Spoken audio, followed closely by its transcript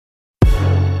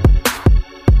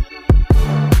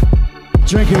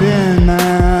Drink it in,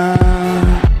 man.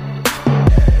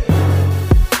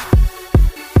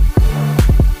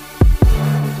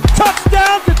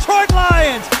 Touchdown, Detroit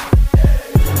Lions!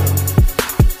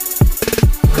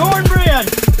 Cornbread!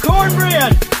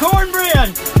 Cornbread!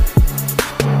 Cornbread!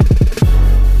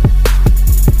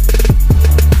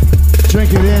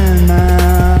 Drink it in,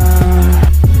 man.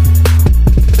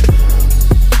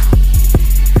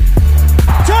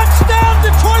 Touchdown,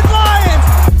 Detroit Lions!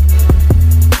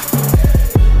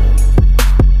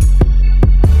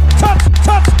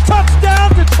 Touchdown,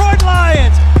 Detroit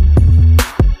Lions!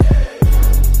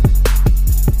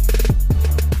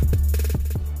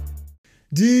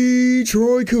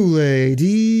 Detroit Kool-Aid.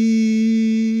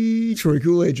 Detroit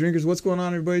Kool-Aid drinkers. What's going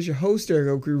on, everybody? It's your host, Eric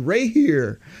Oakley, right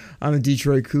here on the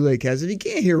Detroit Kool-Aid cast. If you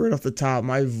can't hear right off the top,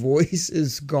 my voice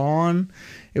is gone.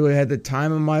 It had the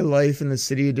time of my life in the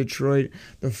city of Detroit.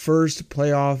 The first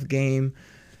playoff game.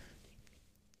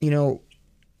 You know,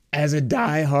 as a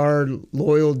diehard,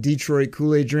 loyal Detroit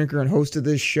Kool-Aid drinker and host of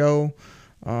this show,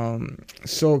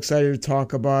 so excited to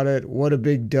talk about it. What a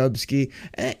big dubski.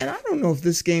 And I don't know if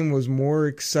this game was more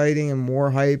exciting and more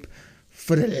hype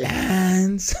for the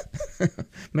Lions.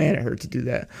 Man, it hurt to do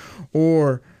that.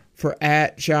 Or for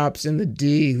 @Chops in the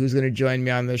D, who's going to join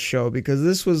me on this show. Because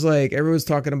this was like, everyone's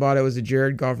talking about it was a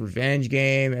Jared Goff revenge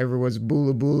game. Everyone's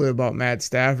boola about Matt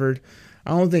Stafford.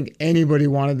 I don't think anybody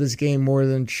wanted this game more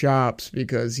than Chops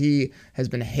because he has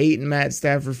been hating Matt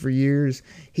Stafford for years.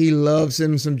 He loves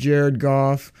him some Jared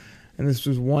Goff, and this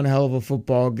was one hell of a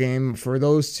football game for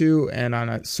those two and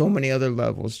on so many other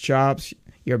levels. Chops,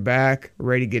 you're back,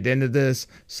 ready to get into this.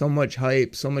 So much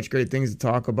hype, so much great things to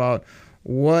talk about.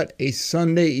 What a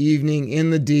Sunday evening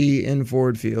in the D in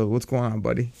Ford Field. What's going on,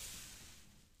 buddy?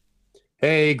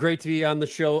 Hey, great to be on the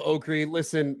show, Oakley.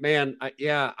 Listen, man,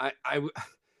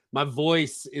 my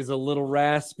voice is a little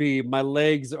raspy. My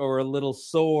legs are a little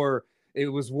sore. It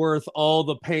was worth all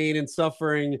the pain and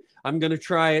suffering. I'm going to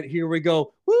try it. Here we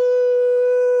go. Woo!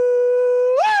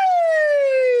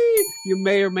 You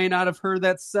may or may not have heard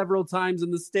that several times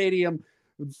in the stadium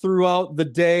throughout the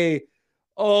day.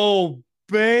 Oh,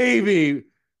 baby.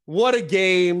 What a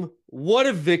game. What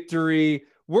a victory.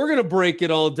 We're going to break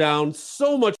it all down.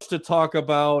 So much to talk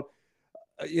about.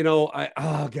 You know,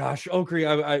 Oakley,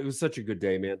 it was such a good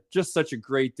day, man. Just such a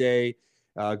great day.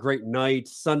 Great night,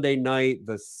 Sunday night.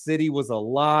 The city was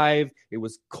alive. It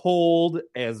was cold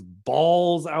as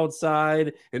balls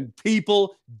outside, and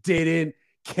people didn't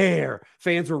care.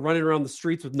 Fans were running around the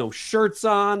streets with no shirts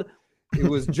on. It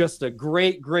was just a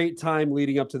great, great time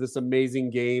leading up to this amazing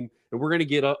game, and we're going to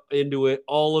get up into it,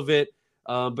 all of it.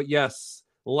 But yes,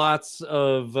 lots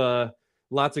of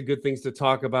good things to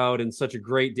talk about, and such a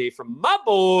great day from my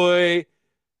boy,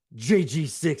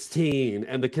 JG16,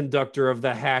 and the conductor of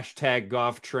the hashtag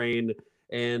Goff train.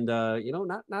 And,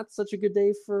 not such a good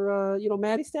day for,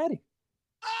 Maddie Statty.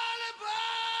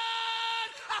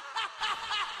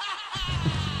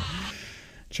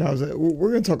 Charles,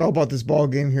 we're going to talk all about this ball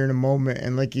game here in a moment.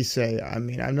 And like you say, I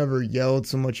mean, I've never yelled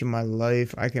so much in my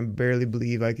life. I can barely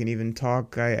believe I can even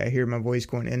talk. I hear my voice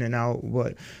going in and out.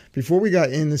 But before we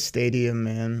got in the stadium,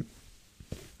 man,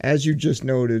 as you just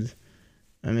noted,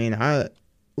 I mean,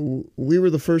 we were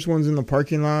the first ones in the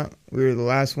parking lot. We were the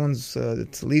last ones to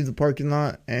leave the parking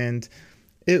lot. And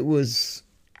it was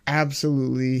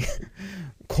absolutely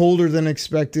colder than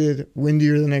expected,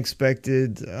 windier than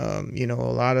expected. A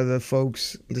lot of the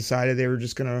folks decided they were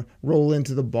just going to roll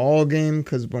into the ball game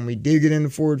because when we did get into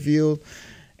Ford Field,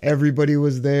 everybody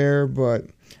was there. But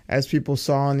as people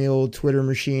saw on the old Twitter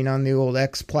machine, on the old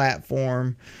X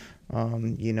platform, I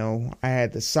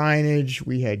had the signage.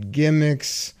 We had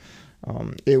gimmicks.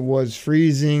 It was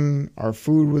freezing. Our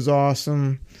food was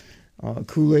awesome.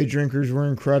 Kool-Aid drinkers were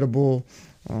incredible.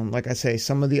 Like I say,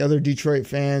 some of the other Detroit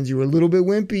fans, you were a little bit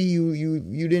wimpy.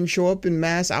 You didn't show up in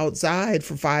mass outside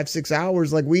for 5-6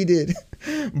 hours like we did,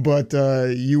 but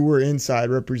you were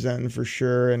inside representing for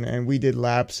sure. And we did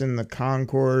laps in the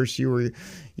concourse. You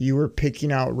were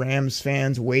picking out Rams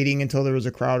fans, waiting until there was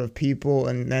a crowd of people,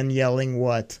 and then yelling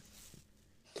what?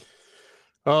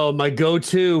 Oh, my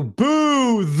go-to,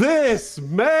 boo this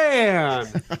man.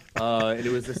 And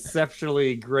it was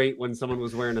exceptionally great when someone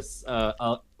was wearing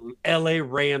a LA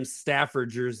Rams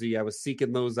Stafford jersey. I was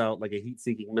seeking those out like a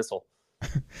heat-seeking missile.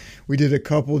 We did a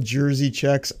couple jersey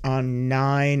checks on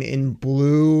 9 in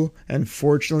blue, and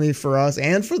fortunately for us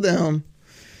and for them,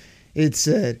 it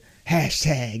said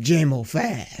hashtag JMO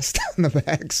fast on the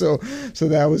back. So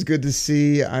that was good to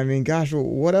see. I mean, gosh,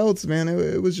 what else, man?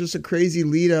 It was just a crazy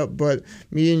lead up, but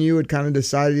me and you had kind of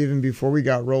decided even before we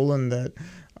got rolling that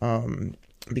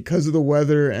because of the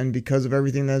weather and because of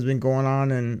everything that's been going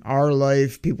on in our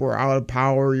life, people were out of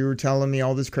power. You were telling me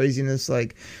all this craziness.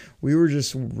 Like, we were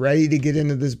just ready to get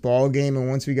into this ball game. And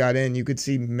once we got in, you could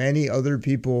see many other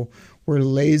people were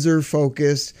laser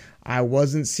focused. I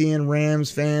wasn't seeing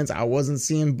Rams fans. I wasn't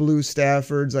seeing Blue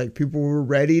Staffords. Like, people were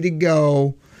ready to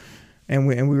go. And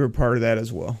we were part of that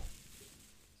as well.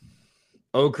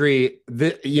 Okri,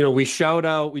 we shout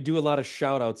out, we do a lot of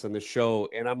shout outs on the show,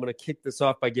 and I'm going to kick this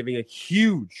off by giving a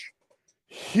huge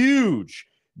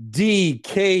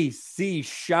DKC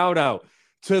shout out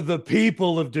to the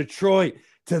people of Detroit,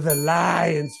 to the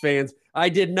Lions fans. I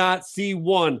did not see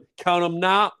one, count them,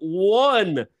 not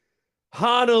one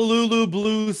Honolulu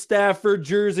Blue Stafford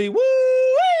jersey.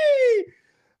 Woo-wee!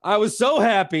 I was so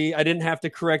happy I didn't have to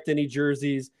correct any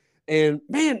jerseys. And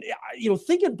man,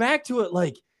 thinking back to it,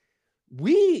 like,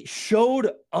 we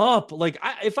showed up. Like,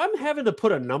 if I'm having to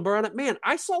put a number on it, man,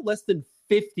 I saw less than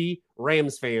 50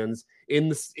 Rams fans in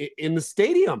the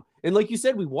stadium. And like you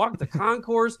said, we walked the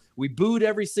concourse. We booed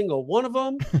every single one of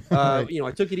them.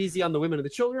 I took it easy on the women and the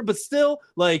children, but still,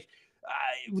 like,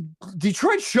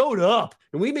 Detroit showed up,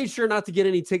 and we made sure not to get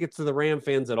any tickets to the Ram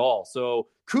fans at all. So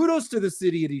kudos to the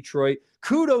city of Detroit.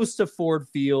 Kudos to Ford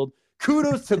Field.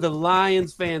 Kudos to the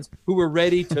Lions fans who were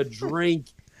ready to drink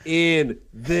in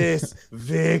this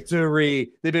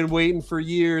victory. They've been waiting for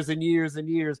years and years and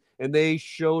years, and they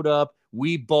showed up.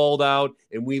 We balled out,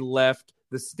 and we left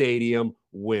the stadium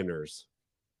winners.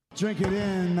 Drink it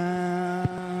in,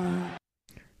 man.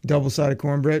 Double-sided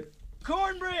cornbread.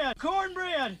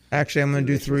 Cornbread. Actually, I'm going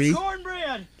to do 3.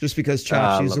 Cornbread. Just because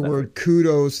Chops used the word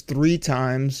kudos 3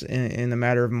 times in a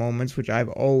matter of moments, which I've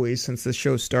always, since the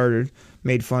show started,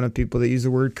 made fun of people that use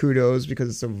the word kudos because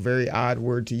it's a very odd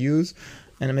word to use.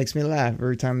 And it makes me laugh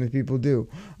every time that people do.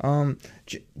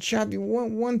 Choppy,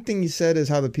 one thing you said is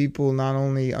how the people not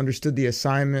only understood the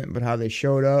assignment, but how they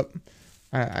showed up.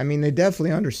 I mean, they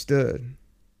definitely understood.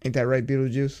 Ain't that right,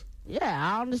 Beetlejuice?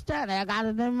 Yeah, I understand. I got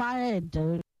it in my head,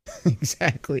 dude.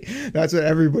 Exactly. That's what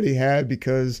everybody had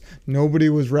because nobody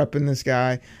was repping this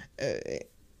guy.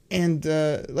 And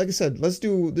like I said, there's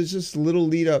just a little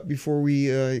lead up before we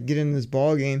get in this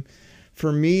ball game.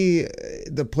 For me,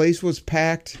 the place was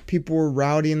packed. People were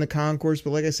rowdy in the concourse. But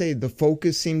like I say, the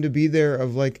focus seemed to be there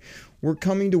of like, we're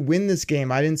coming to win this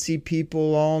game. I didn't see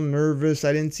people all nervous.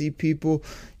 I didn't see people,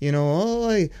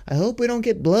 I hope we don't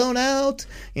get blown out.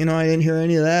 I didn't hear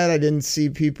any of that. I didn't see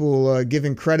people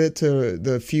giving credit to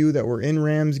the few that were in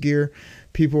Rams gear.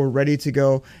 People were ready to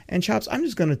go. And Chops, I'm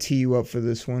just going to tee you up for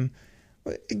this one.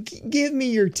 Give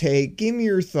me your take. Give me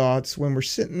your thoughts when we're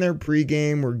sitting there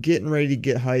pregame. We're getting ready to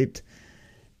get hyped.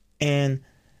 And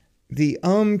the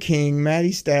King,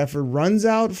 Matty Stafford, runs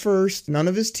out first. None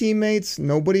of his teammates,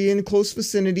 nobody in close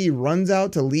vicinity, runs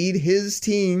out to lead his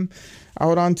team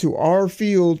out onto our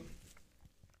field.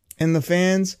 And the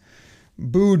fans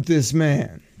booed this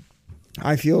man.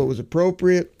 I feel it was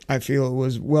appropriate. I feel it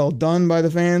was well done by the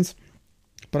fans.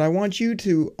 But I want you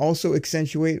to also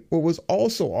accentuate what was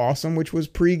also awesome, which was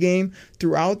pregame.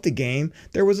 Throughout the game,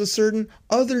 there was a certain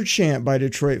other chant by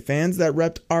Detroit fans that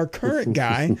repped our current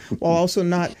guy while also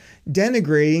not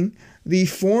denigrating the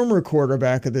former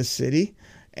quarterback of this city.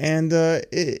 And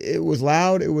it was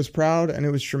loud, it was proud, and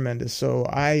it was tremendous. So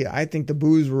I think the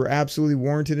boos were absolutely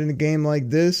warranted in a game like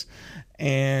this.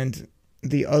 And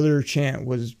the other chant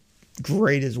was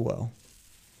great as well.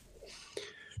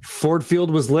 Ford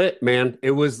Field was lit, man. It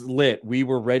was lit. We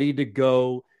were ready to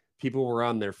go. People were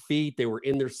on their feet. They were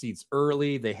in their seats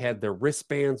early. They had their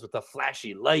wristbands with the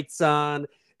flashy lights on.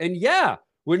 And yeah,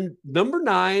 when number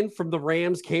 9 from the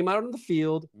Rams came out on the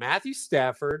field, Matthew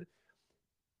Stafford,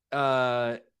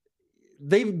 they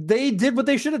did what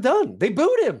they should have done. They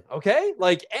booed him, okay?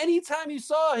 Like, anytime you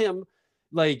saw him,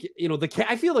 like,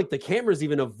 I feel like the cameras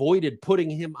even avoided putting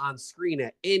him on screen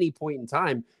at any point in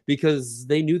time because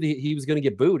they knew that he was going to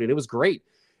get booed, and it was great.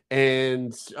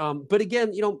 And, but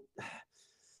again,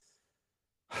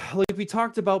 like we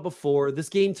talked about before, this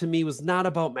game to me was not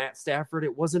about Matt Stafford.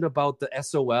 It wasn't about the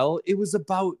SOL. It was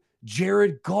about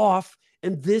Jared Goff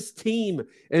and this team.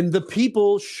 And the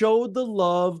people showed the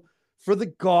love for the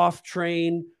Goff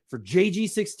train, for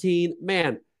JG16.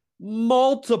 Man,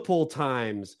 multiple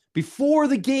times before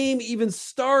the game even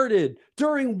started,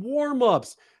 during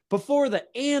warm-ups, before the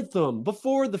anthem,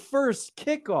 before the first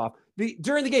kickoff,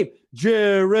 during the game,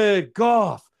 Jared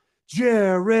Goff,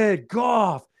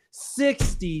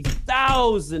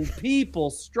 60,000 people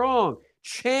strong,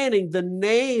 chanting the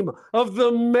name of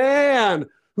the man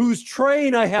whose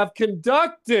train I have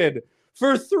conducted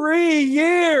for 3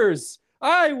 years.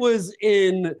 I was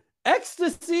in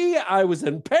ecstasy. I was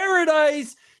in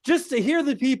paradise. just to hear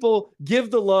the people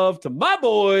give the love to my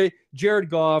boy, Jared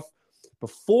Goff,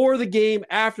 before the game,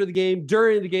 after the game,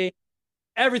 during the game,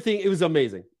 everything. It was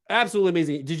amazing. Absolutely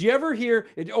amazing. Did you ever hear,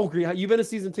 you've been a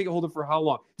season ticket holder for how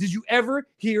long? Did you ever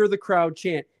hear the crowd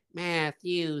chant,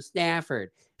 Matthew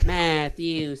Stafford,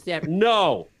 Matthew Stafford?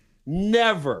 No,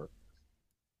 never.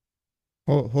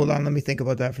 Hold on, let me think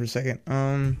about that for a second.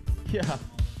 Yeah,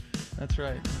 that's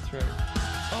right.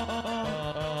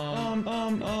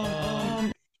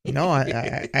 No,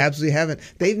 I absolutely haven't.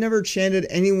 They've never chanted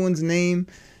anyone's name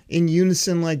in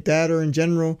unison like that or in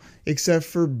general, except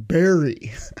for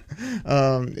Barry.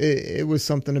 It was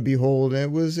something to behold.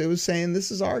 It was saying,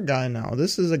 this is our guy now.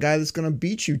 This is a guy that's going to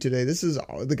beat you today. This is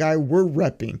the guy we're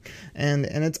repping. And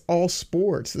it's all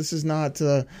sports. This is not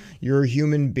you're a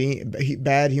human being,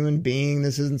 bad human being.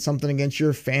 This isn't something against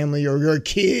your family or your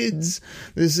kids.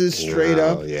 This is straight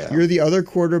up. Yeah. You're the other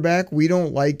quarterback. We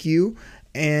don't like you.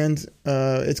 And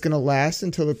it's going to last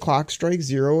until the clock strikes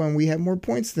 0 and we have more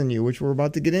points than you, which we're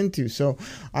about to get into. So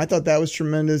I thought that was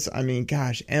tremendous. I mean,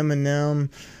 gosh, Eminem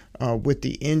with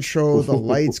the intro, the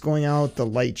lights going out, the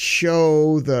light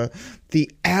show,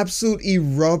 the absolute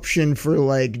eruption for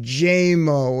like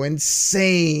J-Mo and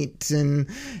Saint and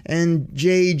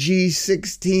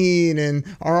JG16 and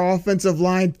our offensive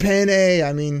line, Penne.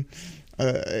 I mean,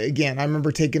 again, I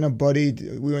remember taking a buddy,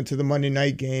 we went to the Monday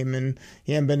night game and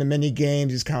he hadn't been to many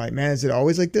games. He's kind of like, man, is it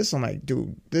always like this? I'm like,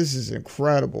 dude, this is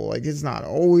incredible. Like, it's not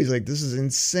always like this. Is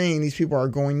insane. These people are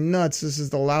going nuts. This is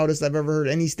the loudest I've ever heard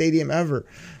any stadium ever.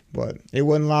 But it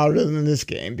wasn't louder than this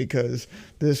game because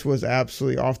this was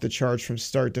absolutely off the charts from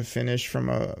start to finish from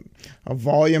a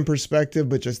volume perspective,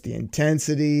 but just the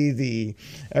intensity, the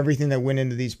everything that went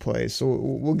into these plays. So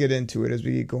we'll get into it as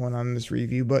we get going on in this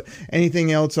review. But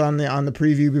anything else on the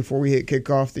preview before we hit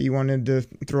kickoff that you wanted to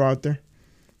throw out there?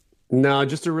 No,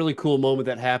 just a really cool moment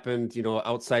that happened,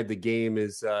 outside the game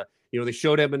is, they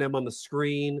showed Eminem on the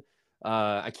screen.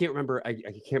 I can't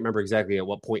remember exactly at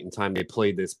what point in time they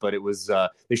played this, but it was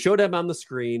they showed him on the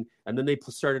screen and then they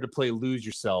started to play Lose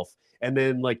Yourself. And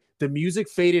then like the music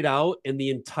faded out and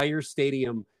the entire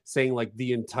stadium sang like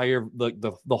the entire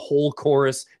the whole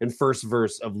chorus and first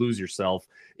verse of Lose Yourself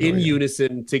in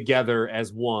unison together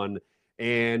as one.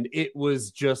 And it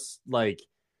was just like,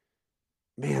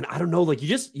 man, I don't know, like you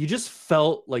just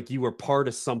felt like you were part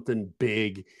of something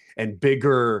big and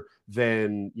bigger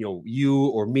than, you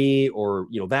or me or,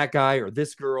 that guy or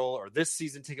this girl or this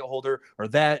season ticket holder or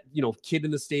that, kid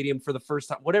in the stadium for the first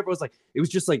time, whatever it was like. It was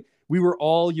just like we were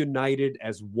all united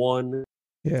as one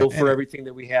for everything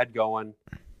that we had going.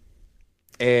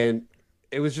 And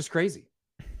it was just crazy.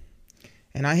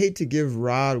 And I hate to give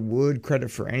Rod Wood credit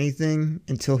for anything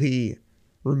until he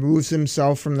removes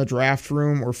himself from the draft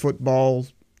room or football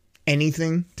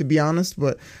anything, to be honest.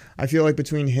 But I feel like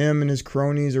between him and his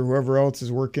cronies or whoever else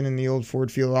is working in the old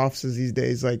Ford Field offices these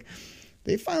days, like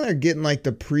they finally are getting like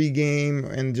the pregame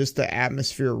and just the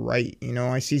atmosphere right.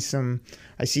 I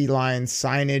see Lions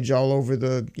signage all over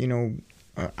the,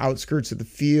 outskirts of the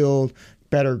field,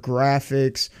 better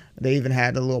graphics. They even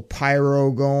had a little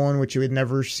pyro going, which you had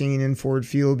never seen in Ford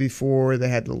Field before. They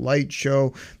had the light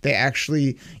show. They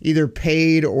actually either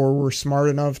paid or were smart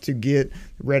enough to get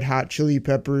Red Hot Chili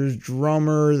Peppers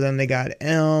drummer. Then they got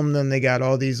Then they got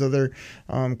all these other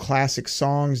classic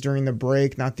songs during the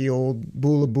break, not the old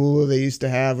Bula Bula they used to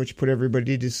have, which put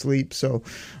everybody to sleep. So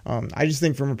I just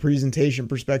think from a presentation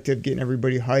perspective, getting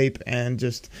everybody hype and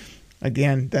just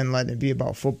again, then letting it be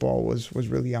about football was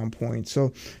really on point.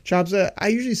 So, Chops, I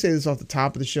usually say this off the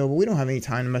top of the show, but we don't have any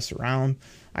time to mess around.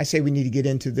 I say we need to get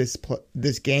into this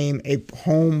game, a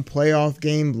home playoff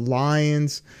game,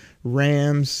 Lions,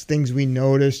 Rams, things we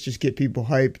noticed, just get people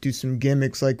hyped, do some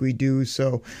gimmicks like we do.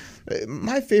 So,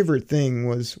 my favorite thing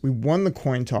was we won the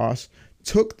coin toss,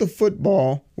 took the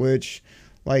football, which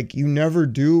like you never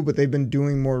do, but they've been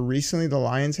doing more recently, the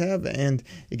Lions have, and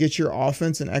it gets your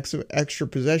offense an extra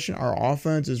possession. Our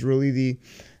offense is really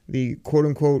the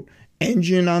quote-unquote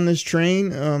engine on this train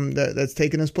that's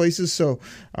taking us places. So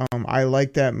I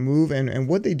like that move. And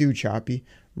what they do, Choppy,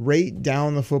 right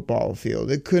down the football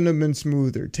field. It couldn't have been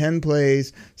smoother. 10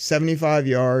 plays, 75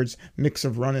 yards, mix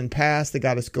of run and pass. They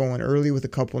got us going early with a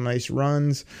couple nice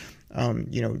runs.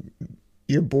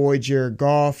 Your boy Jared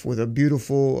Goff with a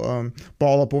beautiful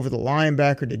ball up over the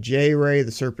linebacker to J-Ray,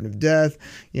 the Serpent of Death.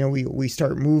 We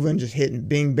start moving, just hitting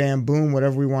bing, bam, boom,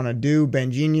 whatever we want to do.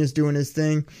 Ben Genius doing his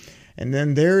thing. And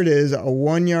then there it is, a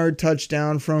 1-yard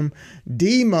touchdown from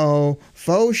Demo,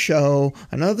 faux show,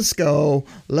 another SCO,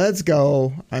 let's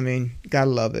go. I mean, gotta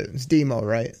love it. It's Demo,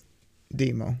 right?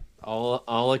 Demo.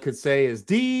 All I could say is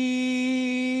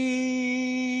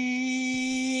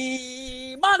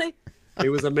money. It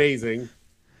was amazing.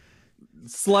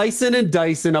 Slicing and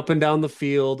dicing up and down the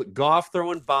field. Goff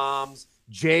throwing bombs.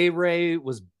 J-Ray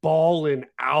was balling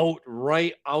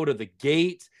right out of the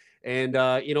gate, and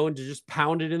and to just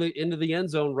pound it into the end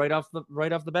zone right off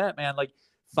the bat, man. Like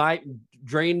 5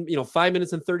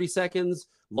 minutes and 30 seconds,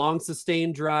 long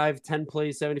sustained drive, 10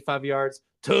 plays, 75 yards,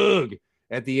 tug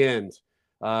at the end.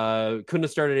 Couldn't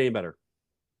have started any better.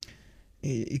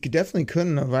 You definitely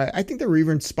couldn't have. I think there were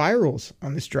even spirals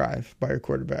on this drive by our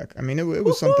quarterback. I mean, it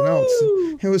was something else.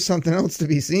 It was something else to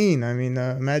be seen. I mean,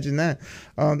 imagine that.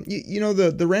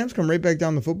 The Rams come right back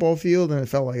down the football field, and it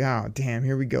felt like, oh, damn,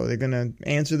 here we go. They're going to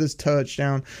answer this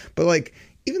touchdown. But, like,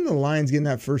 even the Lions getting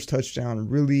that first touchdown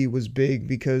really was big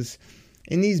because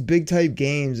in these big type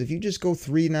games, if you just go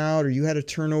 3 and out or you had a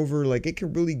turnover, like it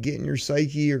could really get in your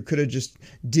psyche or could have just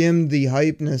dimmed the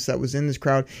hypeness that was in this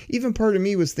crowd. Even part of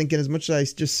me was thinking, as much as I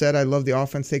just said I love the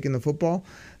offense taking the football,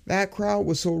 that crowd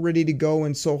was so ready to go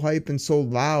and so hype and so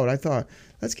loud. I thought,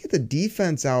 let's get the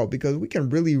defense out because we can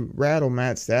really rattle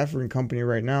Matt Stafford and company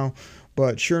right now.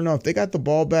 But sure enough, they got the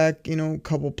ball back, a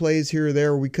couple plays here or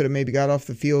there. We could have maybe got off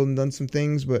the field and done some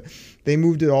things, but they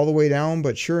moved it all the way down.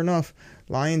 But sure enough,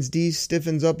 Lions D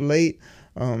stiffens up late.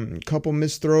 Couple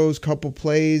missed throws, couple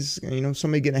plays,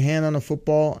 somebody getting a hand on a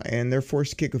football, and they're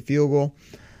forced to kick a field goal.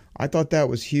 I thought that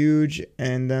was huge.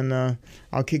 And then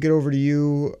I'll kick it over to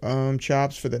you,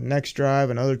 Chops, for the next drive,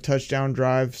 another touchdown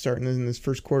drive starting in this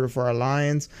first quarter for our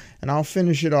Lions. And I'll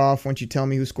finish it off once you tell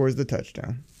me who scores the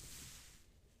touchdown.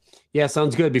 Yeah,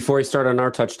 sounds good. Before I start on our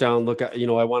touchdown, look, I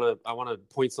want to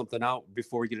point something out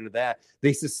before we get into that.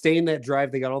 They sustained that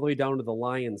drive. They got all the way down to the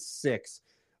Lions 6,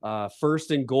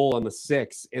 first and goal on the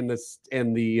 6, and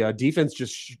the defense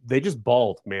just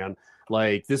balled, man.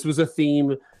 Like this was a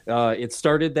theme. It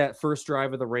started that first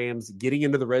drive of the Rams getting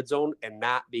into the red zone and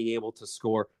not being able to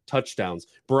score touchdowns.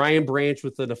 Brian Branch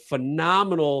with a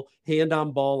phenomenal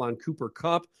hand-on ball on Cooper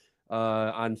Kupp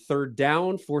on third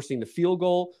down, forcing the field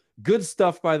goal. Good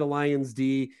stuff by the Lions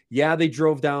D. Yeah, they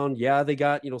drove down. Yeah, they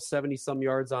got 70-some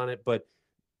yards on it, but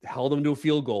held them to a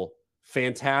field goal.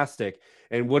 Fantastic.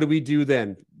 And what do we do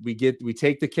then? We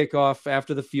take the kickoff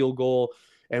after the field goal,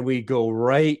 and we go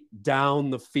right down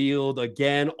the field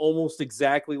again, almost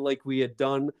exactly like we had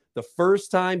done the first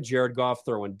time. Jared Goff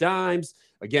throwing dimes.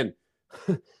 Again,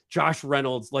 Josh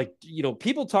Reynolds,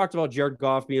 people talked about Jared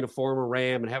Goff being a former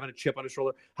Ram and having a chip on his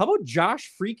shoulder. How about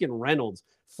Josh freaking Reynolds,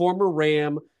 former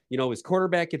Ram? His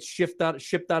quarterback gets shipped out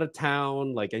of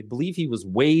town. Like, I believe he was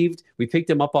waived. We picked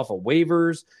him up off of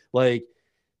waivers. Like,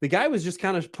 the guy was just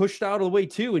kind of pushed out of the way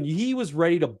too, and he was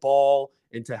ready to ball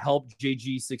and to help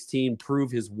JG16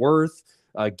 prove his worth.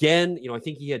 Again, I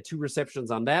think he had 2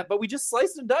 receptions on that, but we just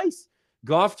sliced and diced.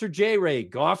 Goff to J-Ray,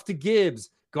 Goff to Gibbs,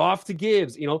 Goff to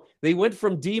Gibbs. They went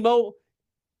from Demo,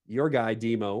 your guy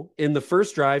Demo, in the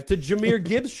first drive to Jahmyr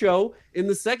Gibbs show in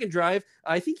the second drive.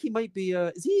 I think he might be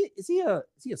is he a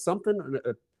something,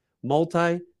 a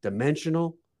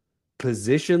multi-dimensional,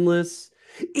 positionless,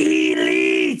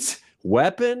 elite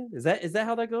weapon? Is that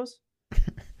how that goes?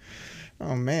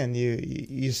 Oh man,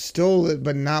 you stole it,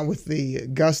 but not with the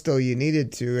gusto you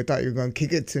needed to. I thought you were going to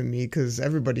kick it to me because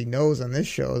everybody knows on this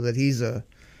show that he's a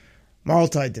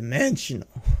multi-dimensional,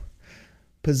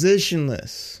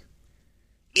 positionless,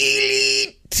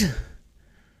 elite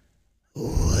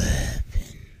weapon.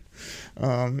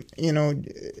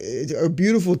 A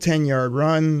beautiful 10-yard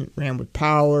run, ran with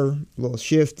power, a little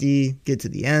shifty, get to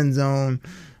the end zone.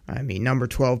 I mean, number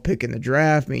 12 pick in the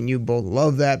draft. I mean, you both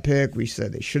love that pick. We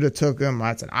said they should have took him.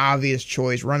 That's an obvious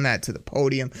choice. Run that to the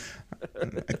podium.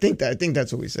 I think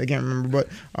that's what we said. I can't remember, but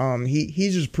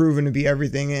he's just proven to be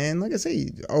everything. And like I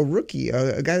say, a rookie,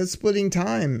 a guy that's splitting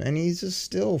time, and he's just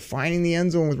still finding the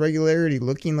end zone with regularity,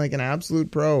 looking like an absolute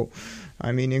pro.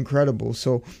 I mean, incredible.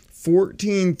 So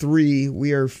 14-3,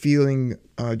 we are feeling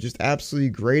just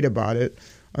absolutely great about it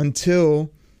until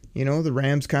the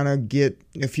Rams kind of get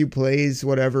a few plays,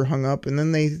 whatever, hung up, and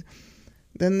then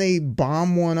they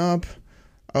bomb one up.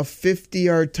 A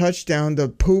 50-yard touchdown to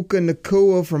Puka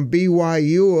Nacua from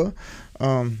BYU.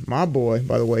 My boy,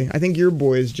 by the way. I think your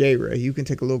boy is J-Ray. You can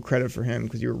take a little credit for him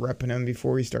because you were repping him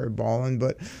before he started balling.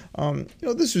 But,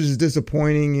 this was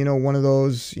disappointing. One of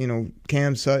those,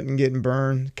 Cam Sutton getting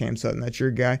burned. Cam Sutton, that's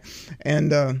your guy.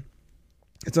 And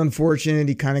it's unfortunate.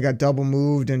 He kind of got double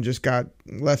moved and just got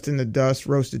left in the dust,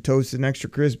 roasted, toasted, and extra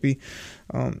crispy.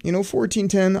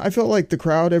 14-10. I felt like the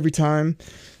crowd every time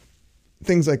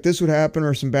things like this would happen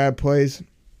or some bad plays,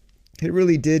 it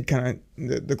really did kind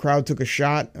of, the crowd took a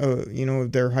shot,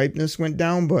 their hypeness went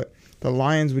down, but the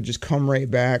Lions would just come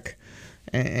right back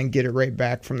and get it right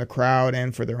back from the crowd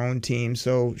and for their own team.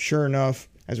 So sure enough,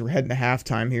 as we're heading to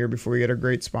halftime here before we get our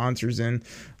great sponsors in.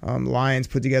 Lions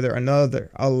put together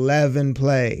another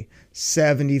 11-play,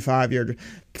 75-yard.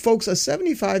 Folks, a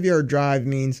 75-yard drive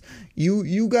means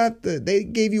they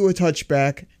gave you a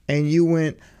touchback and you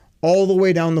went all the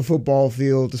way down the football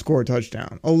field to score a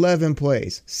touchdown. 11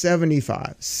 plays,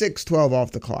 75, 6:12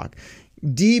 off the clock.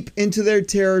 Deep into their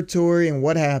territory, and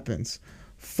what happens?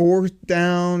 Fourth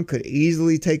down, could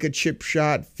easily take a chip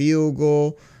shot, field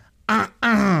goal.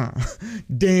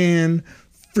 Dan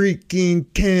freaking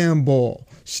Campbell.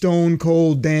 Stone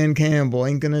Cold Dan Campbell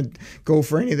ain't going to go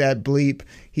for any of that bleep.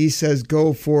 He says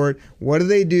go for it. What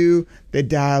do? They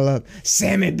dial up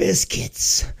Sammy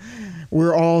Biscuits.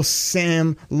 We're all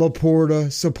Sam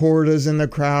Laporta supporters in the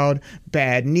crowd.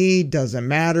 Bad knee, doesn't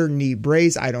matter. Knee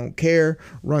brace, I don't care.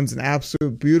 Runs an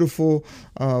absolute beautiful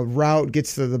route,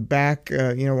 gets to the back,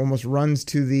 almost runs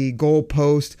to the goal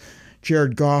post.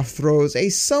 Jared Goff throws a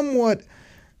somewhat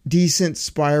decent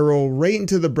spiral right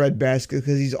into the breadbasket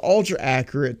because he's ultra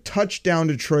accurate. Touchdown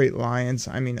Detroit Lions.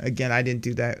 I mean, again, I didn't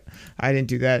do that.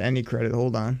 Any credit.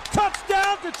 Hold on.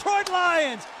 Touchdown, Detroit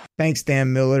Lions! Thanks,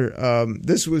 Dan Miller.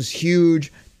 This was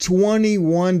huge.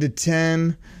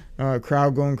 21-10.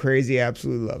 Crowd going crazy.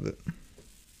 Absolutely love it.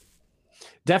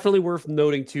 Definitely worth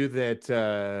noting, too,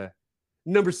 that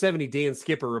number 70, Dan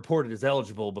Skipper, reported as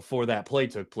eligible before that play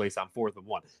took place on 4th and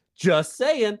 1. Just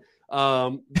saying.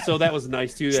 So that was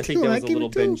nice, too. I think that was a little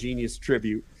Ben Genius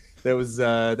tribute. That was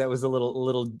a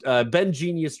little Ben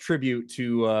Genius tribute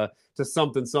to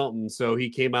something. So he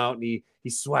came out and he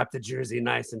swapped the jersey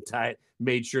nice and tight,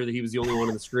 made sure that he was the only one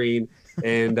on the screen,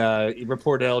 and he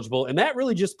reported eligible. And that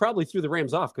really just probably threw the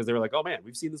Rams off because they were like, oh, man,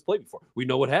 we've seen this play before. We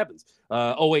know what happens.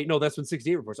 Oh, wait, no, that's when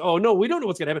 68 reports. Oh, no, we don't know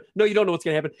what's going to happen. No, you don't know what's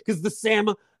going to happen because the Sam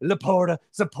Laporta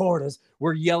supporters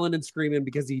were yelling and screaming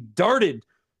because he darted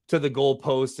to the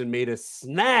goalpost and made a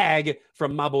snag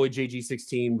from my boy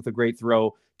JG16 with a great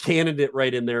throw. Cannoned it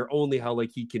right in there, only how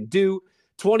he can do.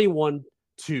 21-10.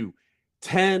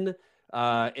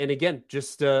 And again,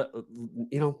 just,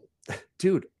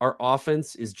 dude, our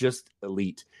offense is just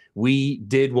elite. We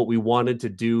did what we wanted to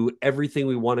do, everything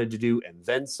we wanted to do, and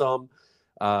then some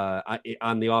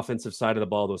on the offensive side of the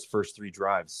ball, those first 3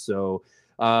 drives. So,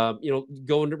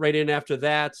 going right in after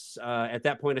that, at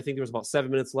that point, I think there was about 7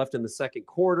 minutes left in the second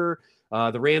quarter.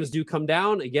 The Rams do come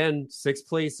down again, 6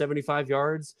 plays, 75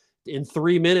 yards in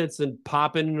 3 minutes and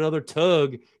pop in another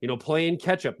tug, playing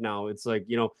catch up now. It's like,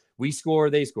 we score,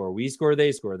 they score, we score,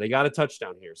 they score. They got a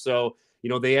touchdown here. So,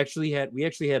 we actually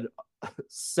had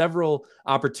several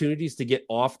opportunities to get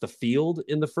off the field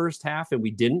in the first half, and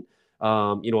we didn't.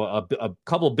 A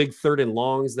couple big 3rd and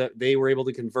longs that they were able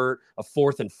to convert, a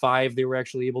 4th and 5 they were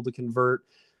actually able to convert.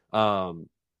 And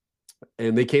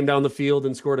they came down the field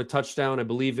and scored a touchdown. I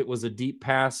believe it was a deep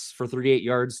pass for 38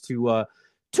 yards to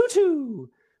Tutu,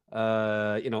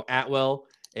 Atwell.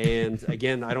 And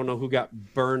again, I don't know who got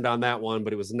burned on that one,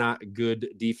 but it was not good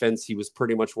defense. He was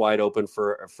pretty much wide open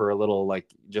for a little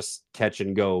just catch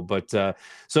and go. But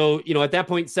so at that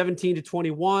point,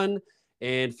 17-21.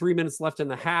 And 3 minutes left in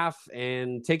the half,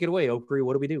 and take it away, Oakbury.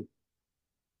 What do we do?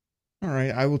 All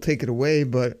right, I will take it away,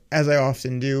 but as I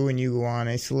often do when you go on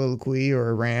a soliloquy or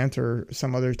a rant or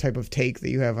some other type of take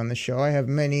that you have on the show, I have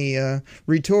many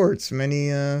retorts, many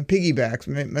piggybacks,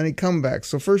 many comebacks.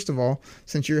 So first of all,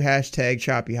 since you're hashtag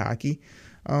choppy hockey,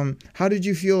 how did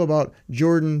you feel about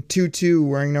Jordan Tutu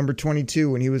wearing number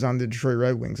 22 when he was on the Detroit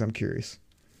Red Wings? I'm curious.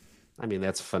 I mean,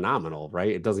 that's phenomenal, right?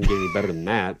 It doesn't get any better than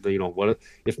that. What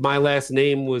if my last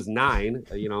name was 9?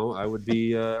 I would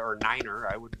be or Niner.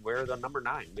 I would wear the number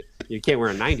 9. You can't wear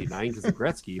a 99 because of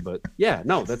Gretzky, but yeah,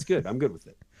 no, that's good. I'm good with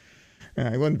it.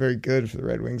 It wasn't very good for the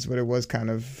Red Wings, but it was kind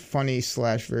of funny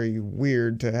 / very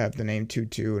weird to have the name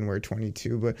Tutu and wear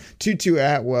 22. But Tutu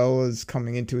Atwell is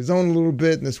coming into his own a little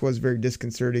bit, and this was very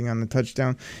disconcerting on the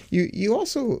touchdown. You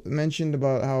also mentioned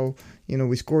about how,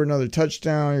 we scored another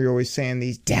touchdown. You're always saying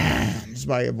these dams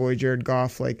by your boy Jared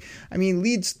Goff.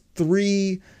 Leads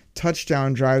 3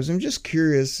 touchdown drives. I'm just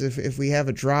curious if we have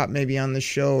a drop maybe on the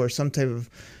show or some type of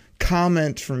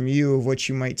comment from you of what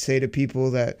you might say to people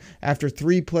that after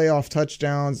 3 playoff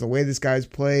touchdowns, the way this guy's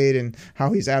played and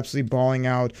how he's absolutely balling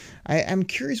out. I'm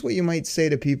curious what you might say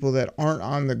to people that aren't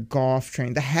on the Goff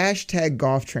train, the hashtag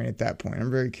Goff train at that point.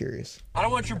 I'm very curious. I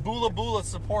don't want your bula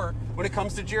support when it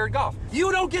comes to Jared Goff.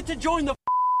 You don't get to join the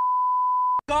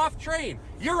Goff train.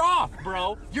 You're off,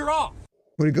 bro. You're off.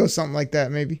 Would it go something like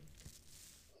that maybe?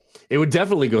 It would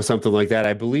definitely go something like that.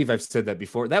 I believe I've said that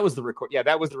before. That was the record. Yeah,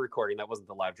 that was the recording. That wasn't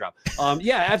the live drop.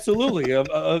 Yeah, absolutely.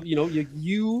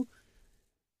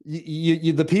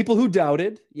 The people who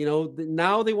doubted,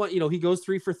 now they want, he goes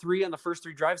 3 for 3 on the first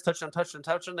 3 drives, touchdown.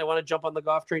 They want to jump on the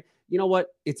Goff train. You know what?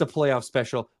 It's a playoff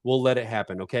special. We'll let it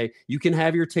happen. Okay. You can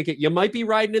have your ticket. You might be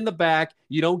riding in the back.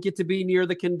 You don't get to be near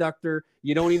the conductor.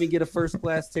 You don't even get a first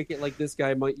class ticket like this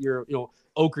guy might,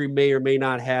 Oakley may or may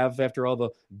not have after all the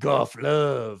Goff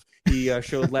love he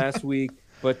showed last week.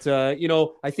 But,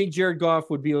 I think Jared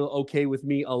Goff would be okay with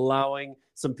me allowing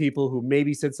some people who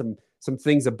maybe said some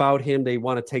things about him they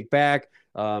want to take back.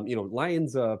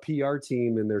 Lions PR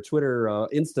team and their Twitter,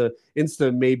 Insta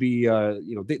maybe,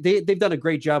 they've done a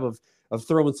great job of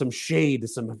throwing some shade to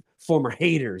some former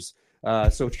haters.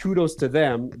 So kudos to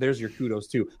them. There's your kudos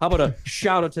too. How about a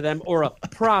shout out to them or a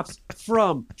props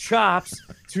from Chops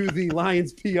to the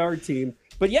Lions PR team?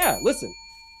 But yeah, listen,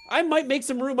 I might make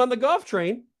some room on the Goff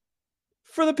train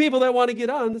for the people that want to get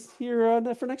on this here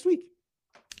for next week.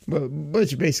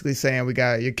 But you're basically saying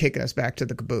you're kicking us back to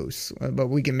the caboose, but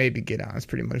we can maybe get on. That's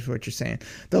pretty much what you're saying.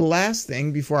 The last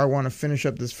thing before I want to finish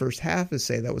up this first half is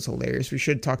say that was hilarious. We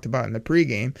should have talked about in the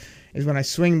pregame is when I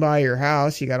swing by your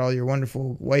house, you got all your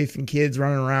wonderful wife and kids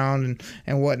running around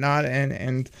and whatnot,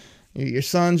 and your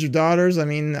sons, your daughters. I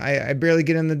mean, I barely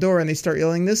get in the door and they start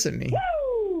yelling this at me.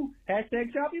 Woo!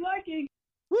 Hashtag choppy liking.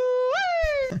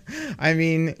 I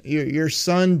mean, your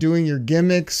son doing your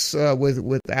gimmicks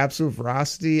with absolute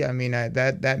ferocity. I mean,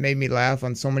 that made me laugh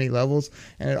on so many levels,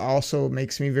 and it also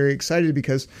makes me very excited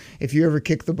because if you ever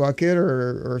kick the bucket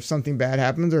or if something bad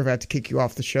happens or if I have to kick you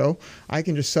off the show, I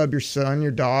can just sub your son,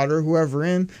 your daughter, whoever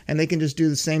in, and they can just do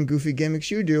the same goofy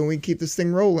gimmicks you do, and we keep this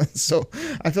thing rolling. So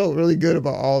I felt really good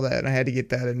about all that, and I had to get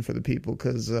that in for the people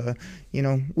because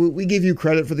we give you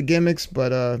credit for the gimmicks,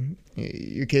 but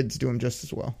your kids do them just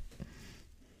as well.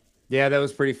 Yeah, that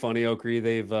was pretty funny, Oakley.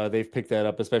 They've picked that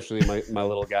up, especially my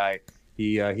little guy.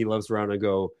 He loves around and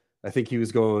go. I think he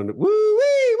was going woo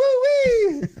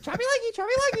wee, choppy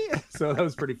leggy. So that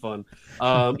was pretty fun.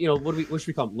 What should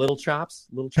we call him? Little Chops,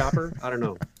 Little Chopper. I don't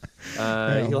know.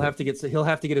 He'll have to get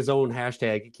his own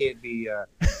hashtag. He can't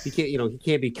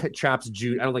be Chops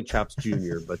Junior. I don't like Chops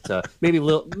Junior, but maybe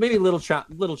little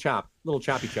choppy chop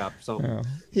or something.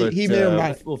 He may or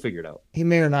not. We'll figure it out. He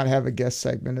may or not have a guest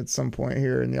segment at some point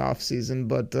here in the off season,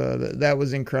 but that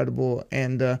was incredible.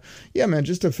 And yeah, man,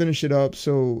 just to finish it up.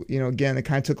 So again, it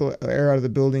kind of took air out of the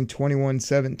building.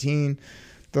 21-17.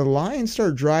 The Lions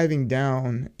start driving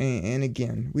down, and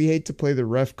again, we hate to play the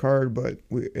ref card, but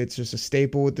it's just a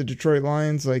staple with the Detroit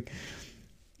Lions. Like,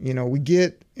 we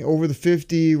get over the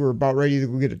 50, we're about ready to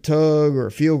go get a tug or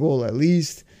a field goal at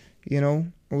least. What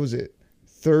was it?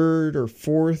 Third or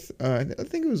fourth? I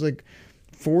think it was like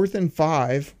 4th and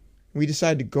 5. We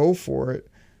decide to go for it,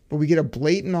 but we get a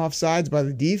blatant offsides by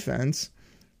the defense,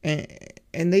 and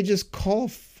they just call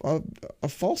a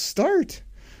false start.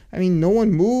 I mean, no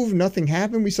one moved. Nothing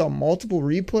happened. We saw multiple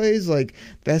replays. Like,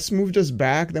 Best moved us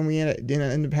back. Then we didn't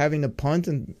end up having to punt.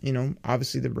 And,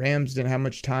 obviously the Rams didn't have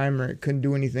much time or couldn't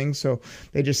do anything. So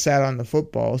they just sat on the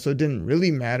football. So it didn't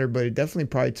really matter, but it definitely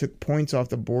probably took points off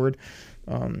the board.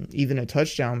 Even a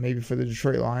touchdown maybe for the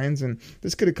Detroit Lions, and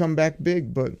this could have come back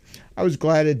big, but I was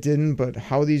glad it didn't. But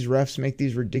how these refs make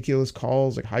these ridiculous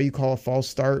calls, like how you call a false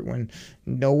start when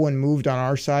no one moved on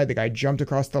our side, the guy jumped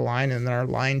across the line and then our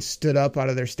line stood up out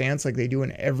of their stance like they do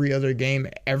in every other game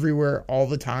everywhere all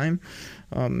the time,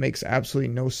 makes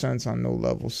absolutely no sense on no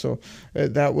level. So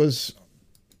that was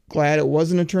glad it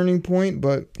wasn't a turning point,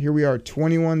 but here we are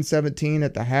 21-17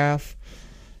 at the half.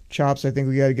 Chops, I think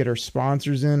we got to get our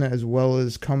sponsors in as well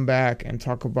as come back and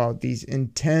talk about these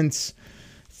intense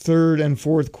third and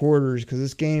fourth quarters, because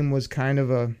this game was kind of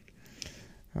a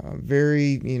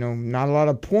very, not a lot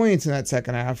of points in that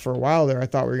second half for a while there. I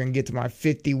thought we were going to get to my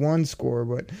 51 score,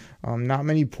 but not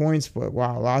many points. But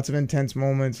wow, lots of intense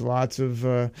moments, lots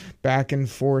of back and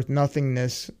forth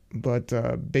nothingness, but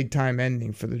big time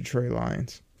ending for the Detroit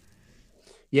Lions.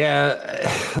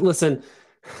 Yeah, listen.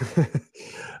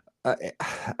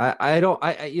 I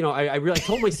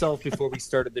told myself before we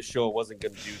started this show I wasn't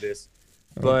going to do this,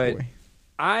 but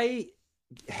I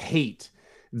hate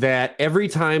that every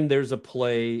time there's a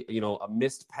play, a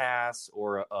missed pass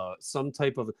or some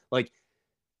type of the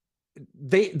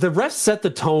refs set the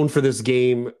tone for this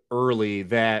game early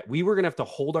that we were going to have to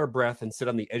hold our breath and sit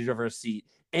on the edge of our seat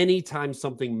anytime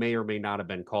something may or may not have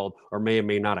been called or may or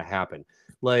may not have happened.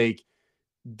 Like,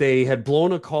 they had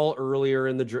blown a call earlier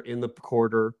in the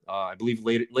quarter, I believe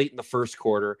late in the first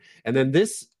quarter, and then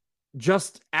this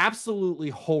just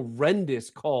absolutely horrendous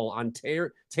call on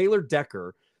Taylor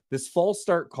Decker this false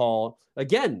start call.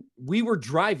 Again, we were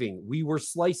driving, we were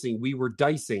slicing, we were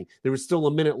dicing. There was still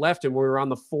a minute left, and we were on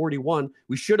the 41.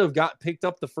 We should have picked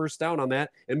up the first down on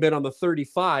that and been on the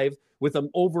 35 with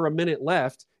over a minute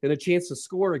left and a chance to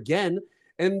score again.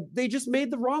 And they just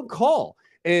made the wrong call.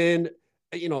 And,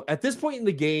 at this point in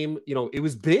the game, it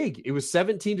was big. It was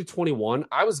 17-21.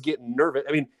 I was getting nervous.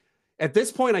 I mean, at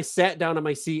this point, I sat down in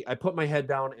my seat. I put my head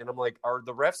down, and I'm like, are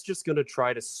the refs just going to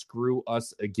try to screw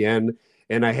us again?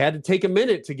 And I had to take a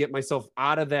minute to get myself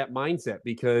out of that mindset,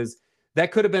 because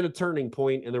that could have been a turning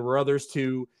point, and there were others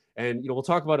too. And, we'll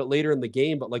talk about it later in the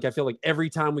game, but I feel like every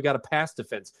time we got a pass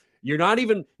defense,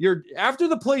 after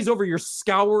the play's over, you're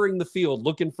scouring the field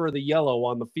looking for the yellow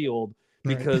on the field,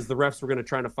 because the refs were going to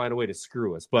try to find a way to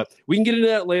screw us. But we can get into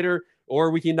that later, or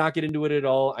we can not get into it at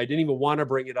all. I didn't even want to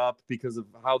bring it up because of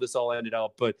how this all ended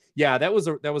up. But yeah, that was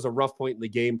a rough point in the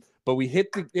game. But we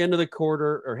hit the end of the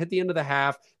quarter, or hit the end of the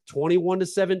half,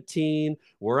 21-17.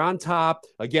 We're on top.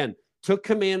 Again, took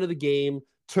command of the game,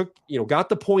 got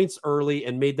the points early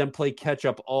and made them play catch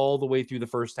up all the way through the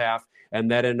first half.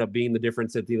 And that ended up being the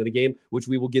difference at the end of the game, which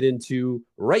we will get into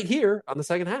right here on the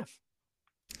second half.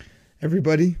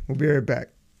 Everybody, we'll be right back.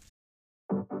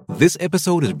 This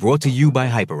episode is brought to you by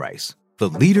Hyperice, the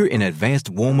leader in advanced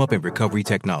warm-up and recovery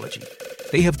technology.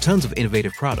 They have tons of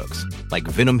innovative products, like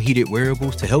Venom-heated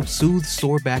wearables to help soothe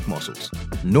sore back muscles,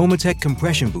 Normatec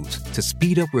compression boots to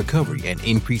speed up recovery and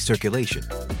increase circulation,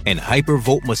 and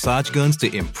Hypervolt massage guns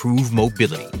to improve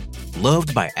mobility.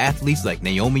 Loved by athletes like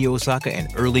Naomi Osaka and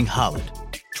Erling Haaland.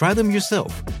 Try them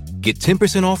yourself. Get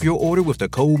 10% off your order with the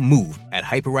code MOVE at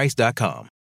hyperice.com.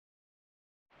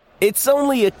 It's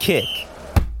only a kick,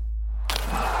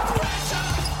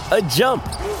 a jump,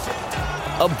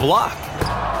 a block.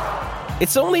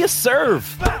 It's only a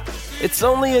serve. It's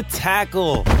only a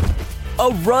tackle,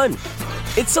 a run.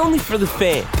 It's only for the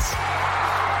fans.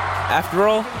 After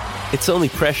all, it's only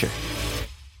pressure.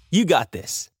 You got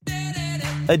this.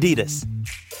 Adidas.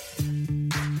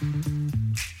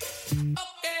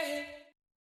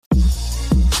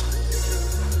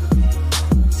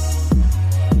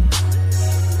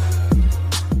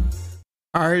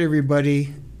 All right,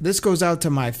 everybody. This goes out to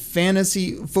my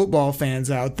fantasy football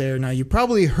fans out there. Now, you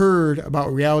probably heard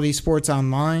about Reality Sports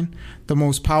Online, the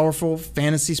most powerful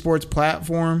fantasy sports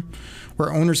platform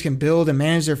where owners can build and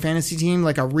manage their fantasy team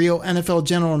like a real NFL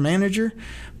general manager.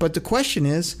 But the question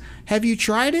is, have you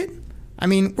tried it? I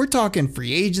mean, we're talking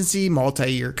free agency,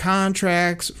 multi-year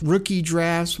contracts, rookie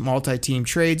drafts, multi-team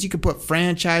trades. You can put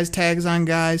franchise tags on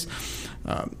guys.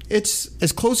 It's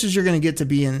as close as you're going to get to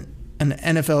being an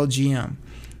NFL GM.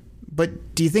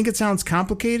 But do you think it sounds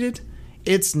complicated?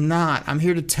 It's not. I'm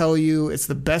here to tell you it's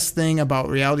the best thing about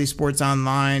Reality Sports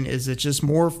Online is it's just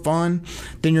more fun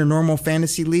than your normal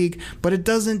fantasy league, but it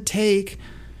doesn't take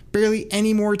barely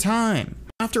any more time.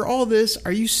 After all this,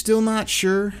 are you still not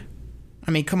sure?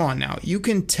 I mean, come on now. You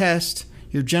can test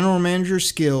your general manager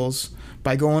skills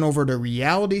by going over to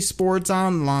Reality Sports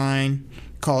Online,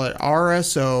 call it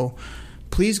RSO.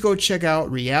 Please go check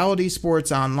out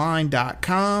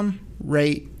realitysportsonline.com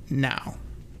right now.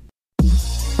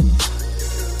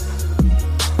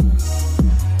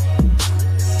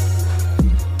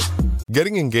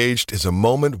 Getting engaged is a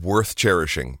moment worth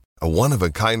cherishing. A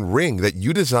one-of-a-kind ring that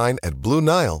you design at Blue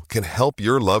Nile can help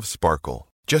your love sparkle.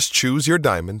 Just choose your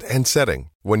diamond and setting.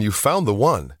 When you've found the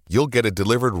one, you'll get it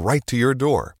delivered right to your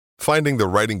door. Finding the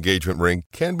right engagement ring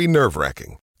can be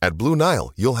nerve-wracking. At Blue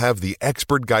Nile, you'll have the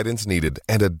expert guidance needed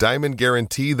and a diamond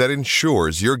guarantee that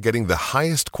ensures you're getting the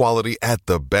highest quality at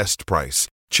the best price.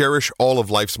 Cherish all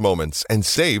of life's moments and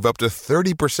save up to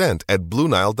 30% at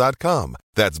BlueNile.com.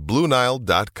 That's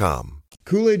BlueNile.com.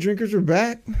 Kool-Aid drinkers are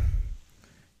back.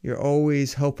 You're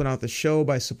always helping out the show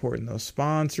by supporting those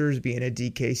sponsors, being a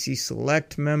DKC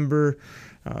Select member.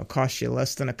 Costs you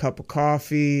less than a cup of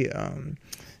coffee.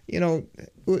 We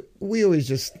always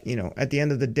just, at the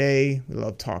end of the day, we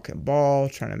love talking ball,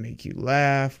 trying to make you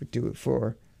laugh. We do it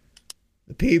for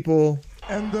the people.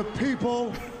 And the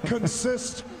people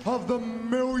consist of the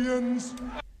millions.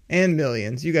 And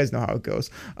millions. You guys know how it goes.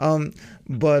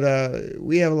 But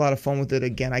we have a lot of fun with it.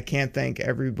 Again, I can't thank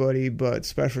everybody, but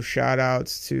special shout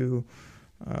outs to,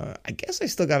 I guess I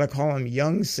still got to call him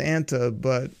Young Santa,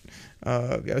 but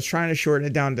I was trying to shorten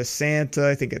it down to Santa.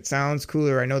 I think it sounds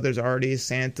cooler. I know there's already a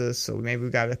Santa, so maybe we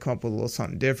got to come up with a little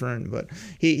something different. But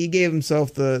he gave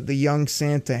himself the Young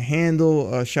Santa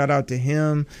handle. Shout out to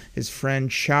him, his friend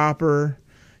Chopper.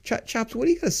 Chops, what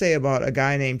do you got to say about a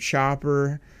guy named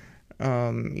Chopper?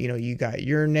 You got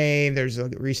your name. There's a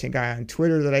recent guy on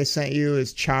Twitter that I sent you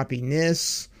is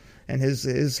Choppiness. and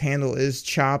his handle is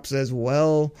Chops as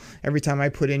well. Every time I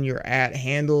put in your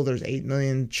 @handle, there's 8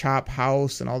 million Chop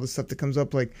House and all this stuff that comes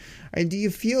up. Like, do you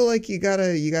feel like you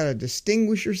gotta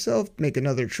distinguish yourself, make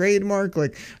another trademark?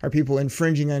 Like, are people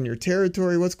infringing on your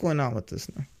territory? What's going on with this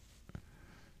now?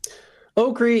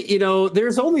 Oakrey,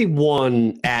 there's only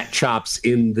one @Chops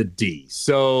in the D.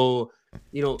 So,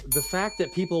 the fact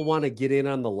that people want to get in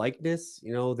on the likeness,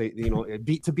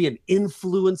 to be an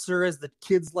influencer, as the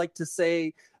kids like to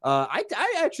say, I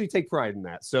actually take pride in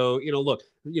that. So, look,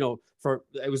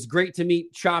 it was great to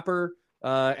meet Chopper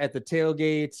at the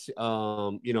tailgate.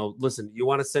 Listen, you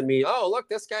want to send me, oh, look,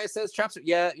 this guy says Chops.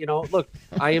 Yeah, look,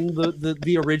 I am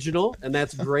the original, and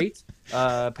that's great.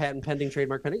 Patent pending,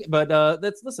 trademark pending. But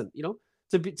listen,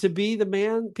 to be the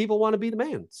man, people want to be the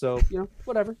man. So,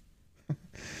 whatever.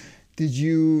 Did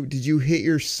you hit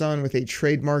your son with a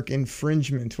trademark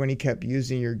infringement when he kept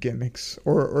using your gimmicks,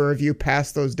 or have you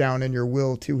passed those down in your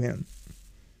will to him?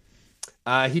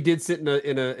 He did sit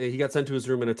he got sent to his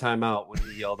room in a timeout when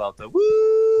he yelled out the woo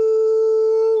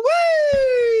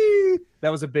wee.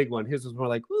 That was a big one. His was more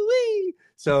like woo wee.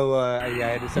 So I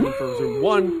had to send him for his room.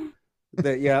 One,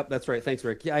 that's right. Thanks,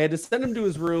 Rick. Yeah, I had to send him to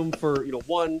his room for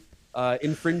one,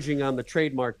 infringing on the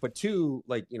trademark, but two,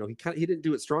 like he didn't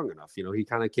do it strong enough. He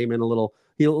kind of came in a little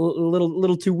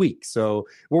too weak. So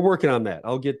we're working on that.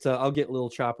 I'll get little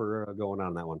Chopper going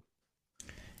on that one.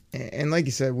 And like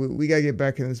you said, we got to get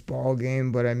back in this ball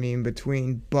game. But I mean,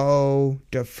 between Bo,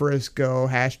 DeFrisco,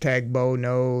 #Bo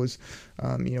knows,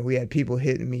 we had people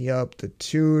hitting me up, the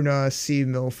Tuna,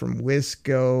 C-Mill from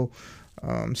Wisco.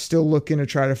 Still looking to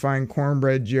try to find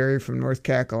Cornbread Jerry from North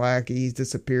Kakalaki. He's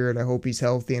disappeared. I hope he's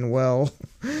healthy and well.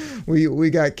 We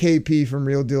got KP from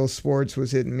Real Deal Sports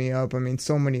was hitting me up. I mean,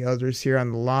 so many others here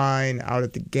on the line, out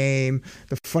at the game.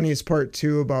 The funniest part,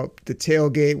 too, about the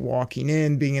tailgate, walking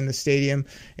in, being in the stadium,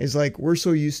 is like we're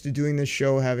so used to doing this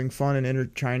show, having fun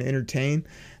and trying to entertain,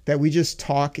 that we just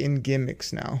talk in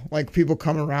gimmicks now. Like, people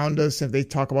come around us, if they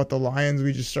talk about the Lions,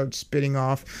 we just start spitting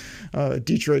off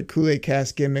Detroit Kool-Aid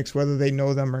Cast gimmicks, whether they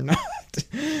know them or not,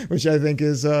 which I think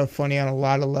is funny on a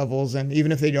lot of levels. And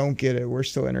even if they don't get it, we're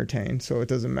still entertained, so it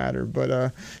doesn't matter.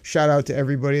 But shout out to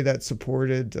everybody that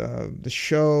supported the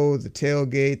show, the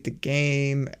tailgate, the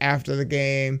game, after the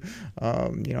game.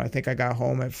 I think I got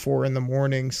home at 4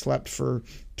 a.m, slept for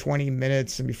 20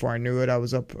 minutes, and before I knew it, I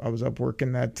was up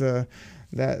working that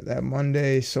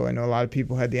Monday. So I know a lot of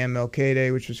people had the MLK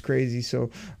Day, which was crazy. So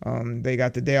they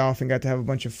got the day off and got to have a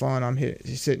bunch of fun. I'm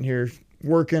sitting here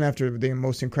working after the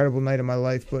most incredible night of my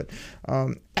life. But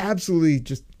absolutely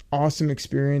just awesome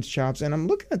experience, Chops. And I'm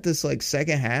looking at this like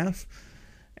second half,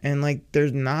 and like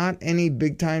there's not any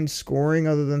big time scoring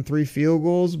other than 3 field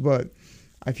goals. But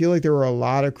I feel like there were a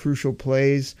lot of crucial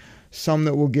plays. Some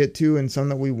that we'll get to and some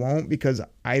that we won't, because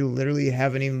I literally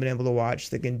haven't even been able to watch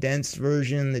the condensed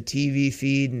version, the TV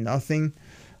feed, nothing.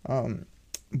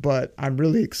 But I'm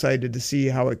really excited to see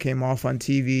how it came off on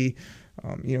TV.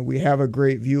 We have a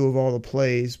great view of all the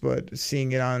plays, but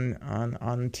seeing it on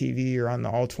TV or on the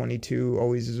All 22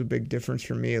 always is a big difference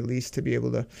for me, at least to be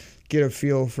able to get a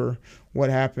feel for what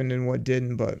happened and what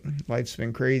didn't. But life's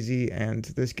been crazy, and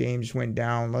this game just went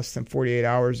down less than 48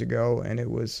 hours ago, and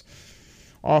it was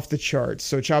off the charts.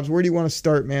 So, Chops, where do you want to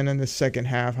start, man, in the second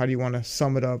half? How do you want to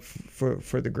sum it up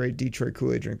for the great Detroit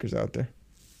Kool-Aid drinkers out there?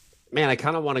 Man, I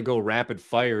kind of want to go rapid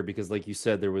fire because, like you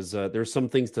said, there's some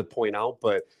things to point out,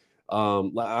 but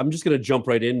I'm just going to jump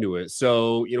right into it.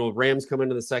 So, Rams come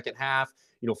into the second half,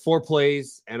 4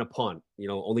 plays and a punt,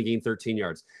 only gained 13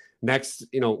 yards. Next,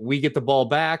 we get the ball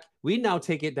back. We now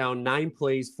take it down 9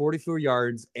 plays, 44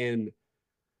 yards, and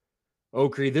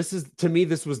Oakrey, this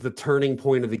was the turning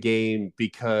point of the game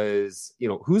because,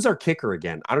 who's our kicker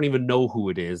again? I don't even know who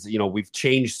it is. We've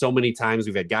changed so many times.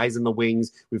 We've had guys in the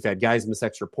wings. We've had guys miss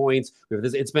extra points. What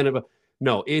do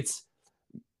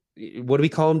we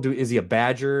call him? Is he a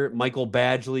Badger? Michael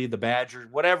Badgley, the Badger,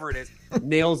 whatever it is,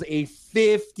 nails a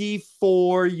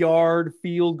 54-yard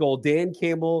field goal. Dan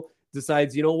Campbell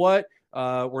decides, you know what?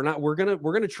 We're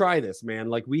gonna try this, man.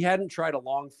 Like, we hadn't tried a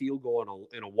long field goal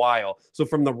in a while. So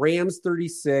from the Rams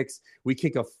 36, we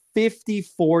kick a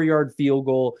 54-yard field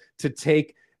goal to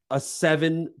take a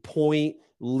 7-point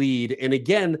lead. And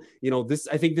again,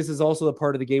 I think this is also the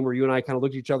part of the game where you and I kind of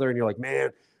looked at each other and you're like, man,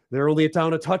 they're only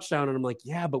down a touchdown. And I'm like,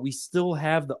 yeah, but we still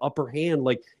have the upper hand.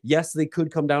 Like, yes, they could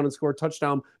come down and score a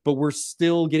touchdown, but we're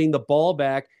still getting the ball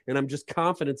back. And I'm just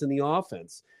confident in the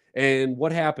offense. And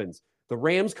what happens? The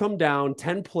Rams come down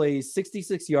 10 plays,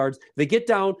 66 yards. They get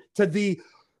down to the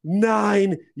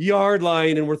 9-yard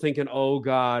line, and we're thinking, oh,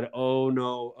 God, oh,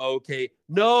 no, okay.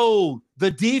 No,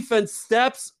 the defense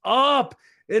steps up,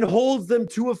 and holds them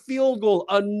to a field goal.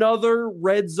 Another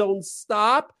red zone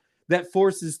stop that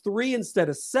forces 3 instead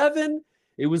of 7.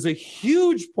 It was a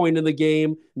huge point in the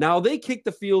game. Now they kick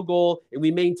the field goal, and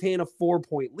we maintain a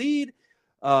 4-point lead.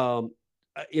 I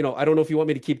don't know if you want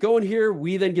me to keep going here.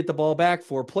 We then get the ball back,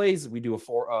 4 plays. We do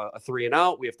a 3 and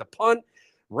out. We have to punt.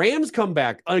 Rams come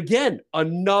back again,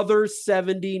 another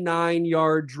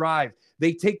 79-yard drive.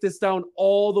 They take this down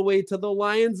all the way to the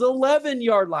Lions'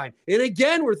 11-yard line. And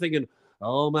again, we're thinking,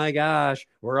 oh my gosh,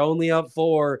 we're only up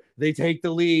 4. They take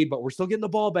the lead, but we're still getting the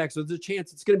ball back, so there's a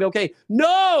chance it's going to be okay.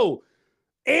 No!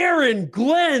 Aaron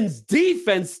Glenn's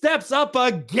defense steps up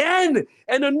again,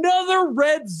 and another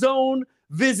red zone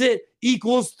visit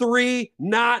equals 3,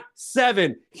 not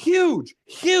 7. Huge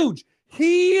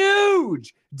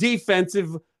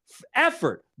defensive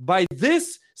effort by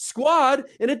this squad.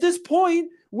 And at this point,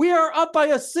 we are up by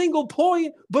a single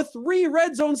point, but 3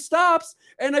 red zone stops.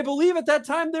 And I believe at that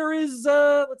time there is,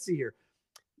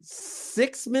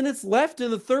 6 minutes left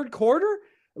in the third quarter.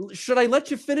 Should I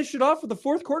let you finish it off with the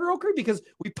fourth quarter, Oakley? Because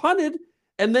we punted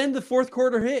and then the fourth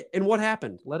quarter hit. And what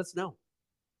happened? Let us know.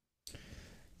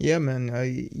 Yeah, man,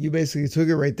 you basically took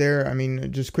it right there. I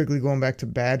mean, just quickly going back to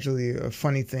Badgley, a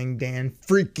funny thing, Dan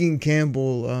freaking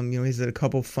Campbell, he said a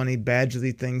couple funny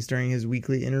Badgley things during his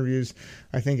weekly interviews.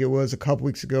 I think it was a couple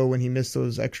weeks ago when he missed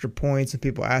those extra points and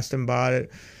people asked him about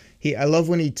it. I love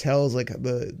when he tells like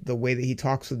the way that he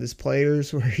talks with his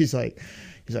players, where he's like,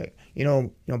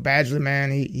 Badgley, man,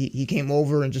 he came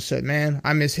over and just said, man,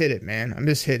 I mishit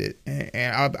it,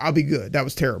 and I'll be good. That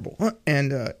was terrible. And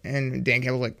Dan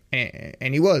Campbell was like,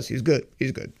 and he's good.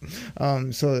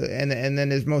 And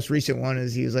then his most recent one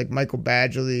is he was like Michael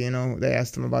Badgley, they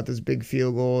asked him about this big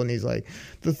field goal, and he's like,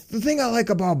 the thing I like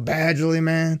about Badgley,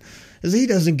 man, is he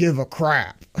doesn't give a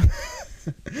crap.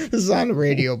 This is on the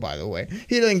radio, by the way.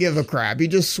 He doesn't give a crap. He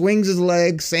just swings his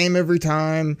leg, same every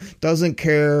time, doesn't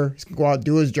care. He's going to go out,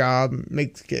 do his job,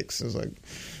 make kicks. I was like,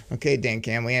 okay, Dan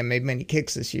Campbell, we haven't made many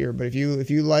kicks this year, but if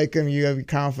you like him, you have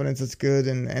confidence, it's good.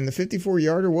 And the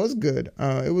 54-yarder was good.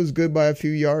 It was good by a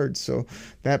few yards, so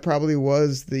that probably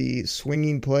was the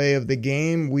swinging play of the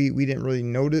game. We didn't really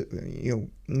know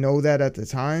that at the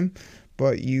time,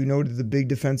 but you noted the big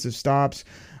defensive stops.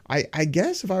 I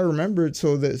guess if I remember it,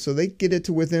 so they get it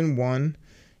to within 1.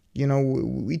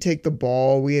 We take the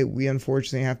ball. We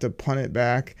unfortunately have to punt it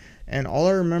back. And all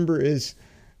I remember is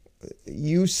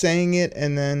you saying it,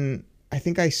 and then I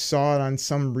think I saw it on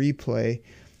some replay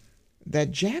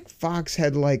that Jack Fox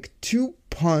had like 2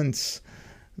 punts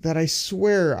that I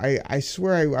swear I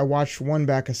watched one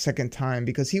back a second time,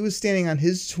 because he was standing on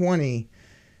his 20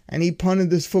 and he punted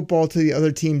this football to the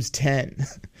other team's 10.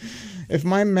 If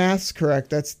my math's correct,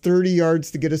 that's 30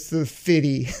 yards to get us to the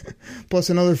 50, plus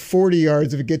another 40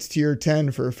 yards if it gets to your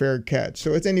 10 for a fair catch.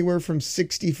 So it's anywhere from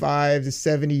 65 to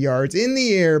 70 yards in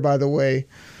the air, by the way,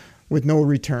 with no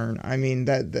return. I mean,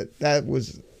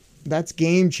 that's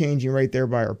game changing right there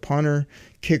by our punter.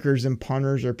 Kickers and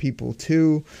punters are people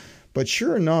too. But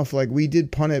sure enough, like, we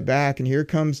did punt it back, and here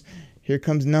comes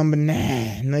number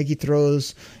 9. Like, he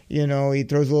throws a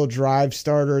little drive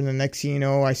starter, and the next thing you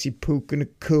know, I see Puka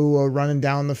Nacua running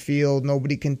down the field.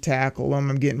 Nobody can tackle him.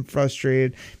 I'm getting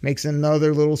frustrated. Makes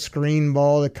another little screen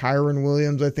ball to Kyron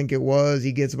Williams, I think it was.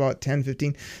 He gets about 10,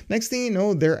 15. Next thing you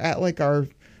know, they're at like our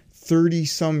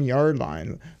 30-some yard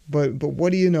line. But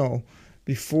what do you know?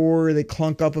 Before they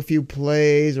clunk up a few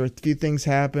plays or a few things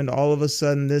happened, all of a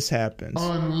sudden this happens.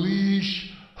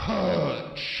 Unleash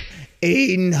Hutch.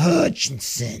 Aiden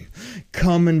Hutchinson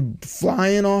coming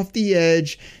flying off the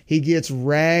edge. He gets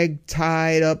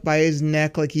tied up by his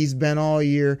neck like he's been all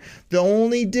year. The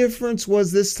only difference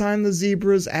was this time the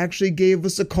Zebras actually gave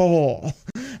us a call.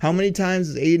 How many times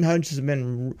has Aiden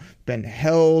Hutchinson been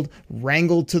held,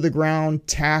 wrangled to the ground,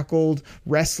 tackled,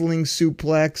 wrestling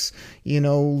suplex,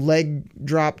 leg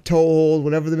drop, toe hold,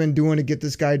 whatever they've been doing to get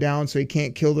this guy down so he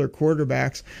can't kill their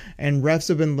quarterbacks, and refs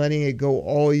have been letting it go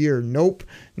all year. Nope,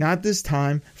 not this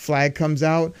time. Flag comes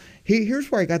out.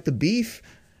 Here's where I got the beef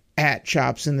at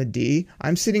Chops in the D.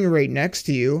 I'm sitting right next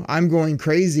to you. I'm going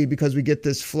crazy because we get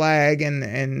this flag,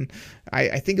 and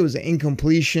I think it was an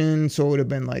incompletion, so it would have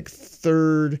been like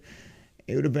fourth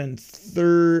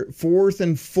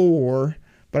and 4,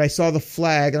 but I saw the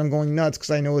flag and I'm going nuts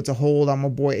because I know it's a hold on my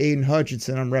boy Aiden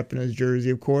Hutchinson. I'm repping his jersey,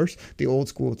 of course, the old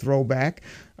school throwback.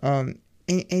 And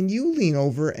you lean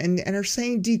over and are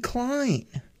saying decline.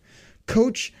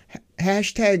 Coach,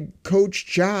 hashtag Coach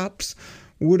Chops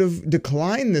would have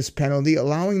declined this penalty,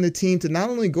 allowing the team to not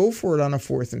only go for it on a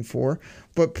 4th and 4,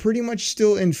 but pretty much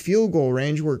still in field goal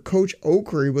range, where Coach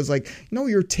Oakery was like, no,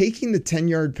 you're taking the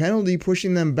 10-yard penalty,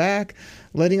 pushing them back,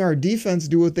 letting our defense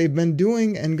do what they've been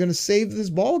doing, and going to save this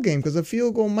ball game because a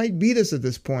field goal might beat us at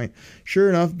this point. Sure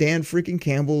enough, Dan freaking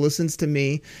Campbell listens to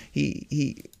me.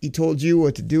 He told you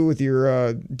what to do with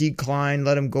your decline.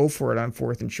 Let him go for it on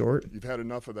 4th and short. You've had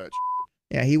enough of that.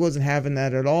 Yeah, he wasn't having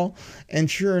that at all.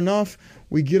 And sure enough,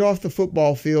 we get off the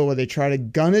football field where they try to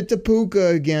gun it to Puka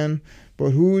again.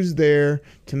 But who's there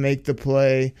to make the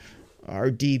play?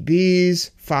 Our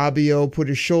DBs. Fabio put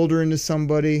his shoulder into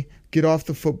somebody, get off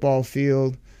the football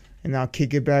field, and now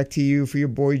kick it back to you for your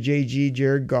boy JG,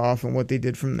 Jared Goff, and what they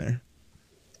did from there.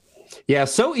 Yeah,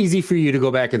 so easy for you to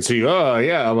go back and see, oh,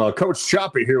 yeah, well, Coach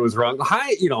Choppy here was wrong.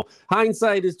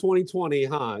 Hindsight is 20/20,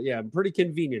 huh? Yeah, pretty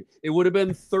convenient. It would have been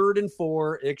 3rd and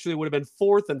 4. Actually, it would have been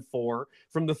 4th and 4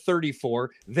 from the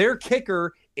 34. Their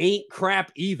kicker ain't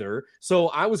crap either. So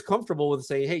I was comfortable with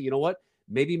saying, hey, you know what?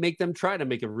 Maybe make them try to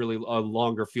make a really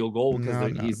longer field goal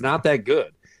because he's not that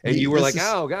good. And you were like,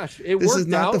 oh, gosh, it worked out. This is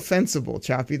not defensible,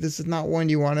 Choppy. This is not one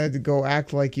you wanted to go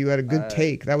act like you had a good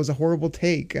take. That was a horrible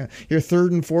take. You're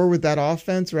 3rd and 4 with that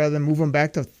offense rather than move them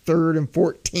back to 3rd and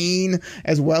 14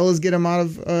 as well as get them out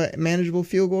of manageable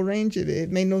field goal range.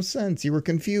 It made no sense. You were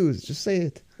confused. Just say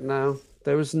it. No.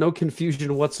 There was no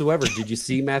confusion whatsoever. Did you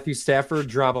see Matthew Stafford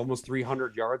drop almost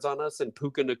 300 yards on us and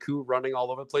Puka Nacua running all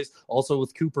over the place? Also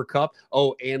with Cooper Kupp.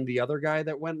 Oh, and the other guy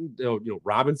that went,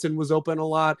 Robinson was open a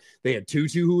lot. They had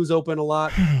Tutu who was open a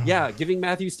lot. Yeah, giving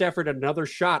Matthew Stafford another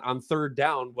shot on 3rd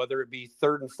down, whether it be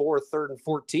 3rd and 4, 3rd and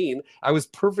 14, I was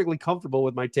perfectly comfortable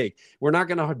with my take. We're not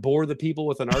going to bore the people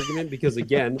with an argument because,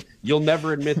 again, you'll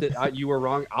never admit that you were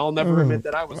wrong. I'll never admit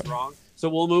that I was wrong. So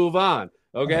we'll move on.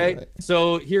 Okay, right.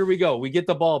 So here we go. We get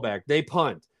the ball back. They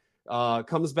punt.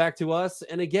 Comes back to us.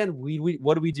 And again, we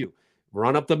what do?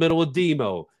 Run up the middle with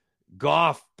Demo.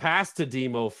 Goff pass to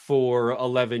Demo for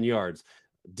 11 yards.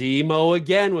 Demo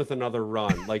again with another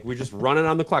run. Like we're just running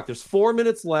on the clock. There's 4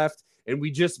 minutes left, and we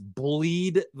just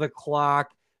bleed the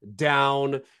clock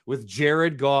down with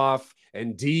Jared Goff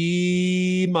and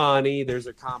D-Money. There's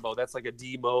a combo. That's like a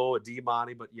Demo, a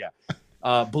D-Money, but yeah.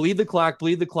 Bleed the clock.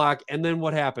 And then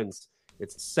what happens?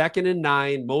 It's 2nd and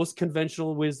 9. Most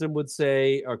conventional wisdom would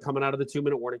say, or coming out of the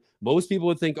 2-minute warning, most people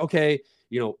would think, okay,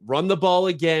 run the ball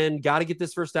again. Got to get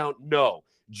this first down. No.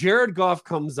 Jared Goff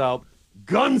comes out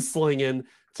gunslinging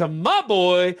to my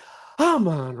boy,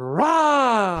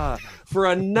 Amon-Ra, for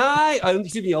a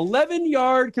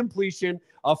 11-yard completion,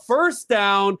 a first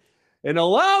down, and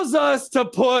allows us to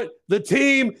put the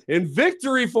team in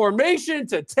victory formation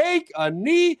to take a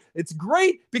knee. It's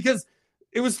great because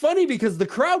it was funny because the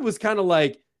crowd was kind of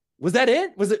like, was that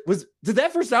it? Did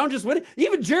that first down just win it?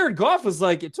 Even Jared Goff was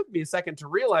like, it took me a second to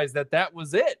realize that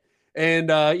was it. And,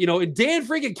 and Dan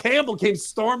freaking Campbell came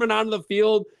storming onto the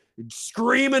field,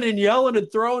 screaming and yelling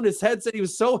and throwing his headset. He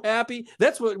was so happy.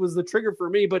 That's what was the trigger for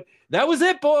me. But that was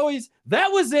it, boys.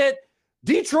 That was it.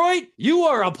 Detroit, you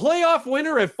are a playoff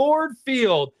winner at Ford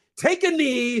Field. Take a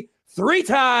knee 3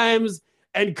 times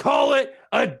and call it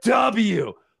a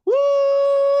W. Woo!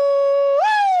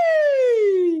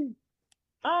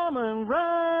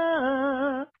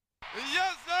 Amon-Ra.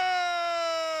 Yes,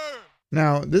 sir!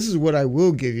 Now, this is what I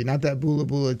will give you, not that bula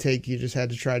bula take you just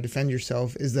had to try to defend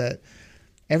yourself, is that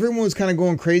everyone was kind of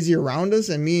going crazy around us,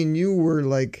 and me and you were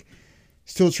like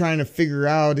still trying to figure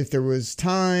out if there was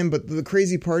time. But the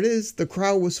crazy part is the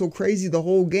crowd was so crazy the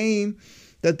whole game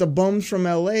that the bums from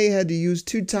LA had to use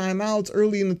 2 timeouts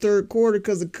early in the 3rd quarter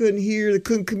because they couldn't hear, they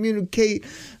couldn't communicate.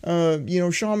 Sean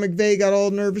McVay got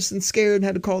all nervous and scared and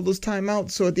had to call those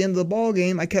timeouts. So at the end of the ball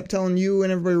game, I kept telling you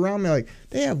and everybody around me, like,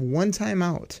 they have 1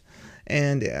 timeout.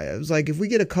 And it was like, if we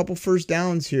get a couple first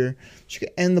downs here, we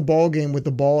could end the ball game with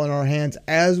the ball in our hands,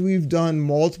 as we've done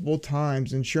multiple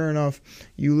times. And sure enough,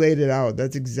 you laid it out.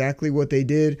 That's exactly what they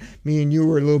did. Me and you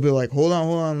were a little bit like, hold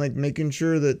on, like making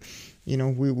sure that,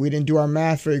 we didn't do our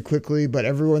math very quickly, but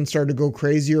everyone started to go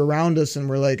crazy around us, and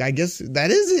we're like, I guess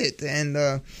that is it.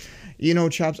 And,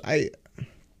 Chops, I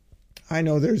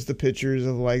know there's the pictures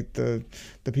of, like, the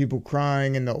people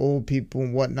crying and the old people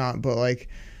and whatnot, but, like,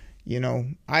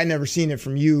 I never seen it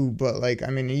from you, but, like, I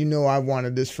mean, I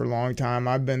wanted this for a long time.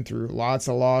 I've been through lots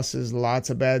of losses, lots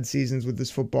of bad seasons with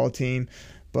this football team.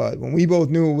 But when we both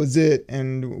knew it was it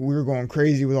and we were going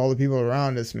crazy with all the people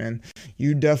around us, man,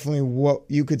 you definitely,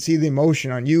 you could see the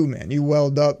emotion on you, man. You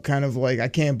welled up kind of like, I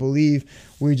can't believe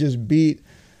we just beat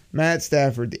Matt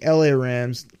Stafford, the LA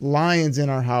Rams, Lions in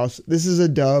our house. This is a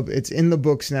dub. It's in the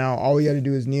books now. All we got to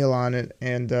do is kneel on it.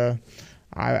 And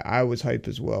I was hype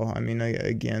as well. I mean,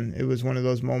 again, it was one of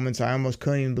those moments I almost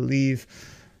couldn't even believe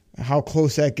how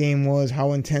close that game was,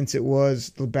 how intense it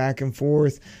was, the back and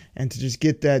forth, and to just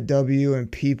get that W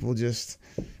and people just,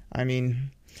 I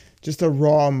mean, just the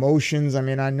raw emotions. I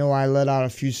mean, I know I let out a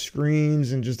few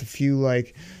screams and just a few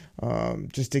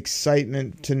just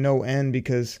excitement to no end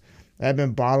because that had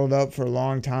been bottled up for a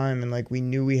long time, and we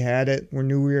knew we had it. We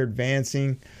knew we were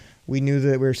advancing. We knew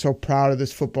that we were so proud of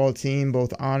this football team,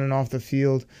 both on and off the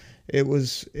field. It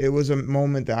was a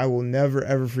moment that I will never,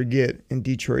 ever forget in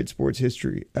Detroit sports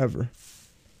history, ever.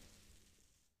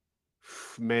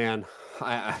 Man,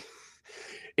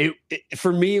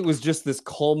 for me, it was just this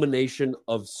culmination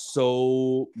of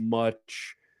so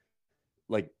much.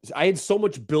 I had so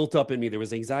much built up in me. There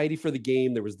was anxiety for the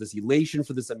game. There was this elation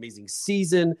for this amazing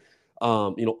season.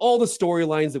 All the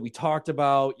storylines that we talked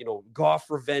about, Goff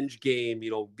revenge game,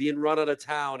 being run out of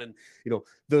town, and,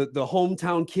 the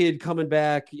hometown kid coming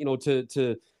back,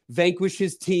 to vanquish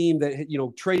his team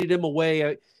that, traded him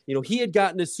away. He had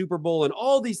gotten a Super Bowl and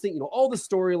all these things, all the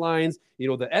storylines,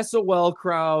 the SOL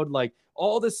crowd,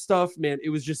 all this stuff, man. It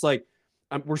was just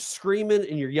we're screaming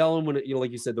and you're yelling when,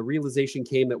 like you said, the realization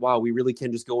came that, wow, we really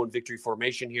can just go in victory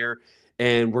formation here.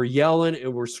 And we're yelling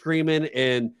and we're screaming.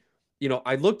 And,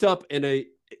 I looked up and it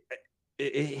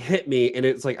hit me, and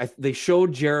it's they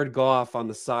showed Jared Goff on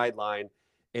the sideline,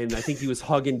 and I think he was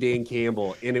hugging Dan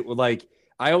Campbell, and it was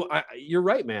you're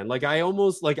right, man. I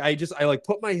almost I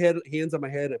put my hands on my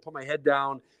head, I put my head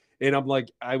down, and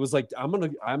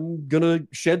I'm gonna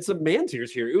shed some man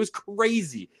tears here. It was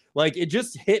crazy. It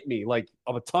just hit me like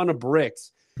a ton of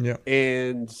bricks. Yeah.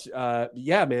 And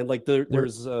yeah, man,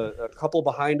 there's a couple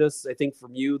behind us, I think,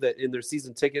 from you that in their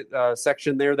season ticket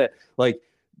section there that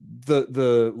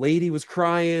the lady was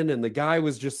crying and the guy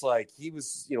was just he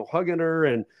was, hugging her,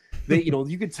 and they,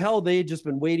 you could tell they had just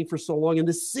been waiting for so long, and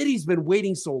the city's been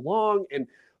waiting so long. And,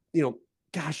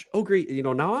 gosh, Oakley,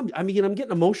 now I'm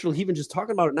getting emotional even just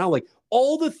talking about it now.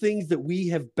 All the things that we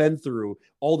have been through,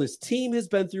 all this team has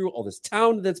been through, all this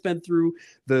town that's been through,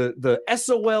 the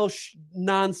SOL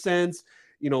nonsense,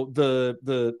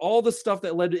 the all the stuff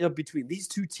that led up between these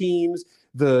two teams,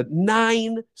 the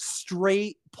 9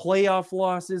 straight playoff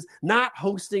losses, not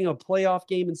hosting a playoff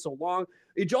game in so long.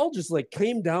 It all just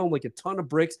came down like a ton of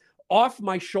bricks off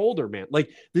my shoulder, man.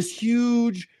 This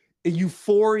huge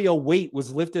euphoria weight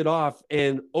was lifted off.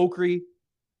 And Oakley,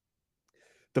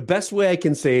 the best way I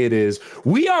can say it is,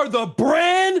 we are the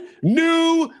brand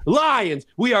new Lions.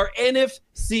 We are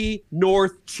NFC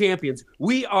North champions.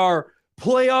 We are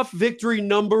playoff victory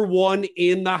number 1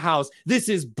 in the house. This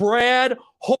is Brad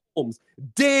Holmes,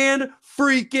 Dan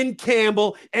freaking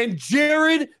Campbell, and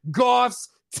Jared Goff's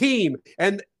team.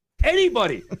 And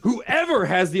anybody who ever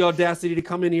has the audacity to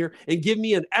come in here and give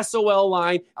me an SOL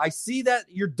line, I see that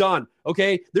you're done,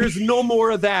 okay? There's no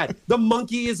more of that. The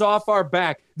monkey is off our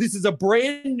back. This is a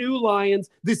brand new Lions.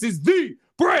 This is the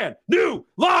brand new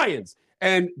Lions.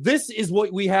 And this is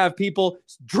what we have, people.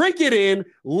 Drink it in,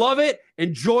 love it,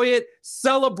 enjoy it,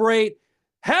 celebrate,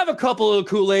 have a couple of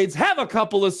Kool-Aids, have a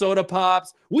couple of soda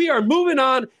pops. We are moving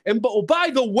on. And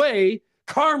by the way,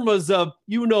 karma's a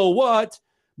you-know-what,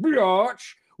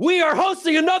 biatch. We are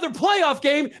hosting another playoff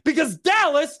game because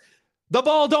Dallas, the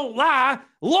ball don't lie,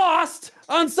 lost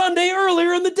on Sunday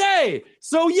earlier in the day.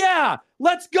 So yeah,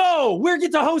 let's go. We're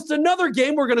going to host another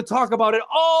game. We're going to talk about it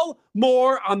all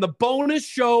more on the bonus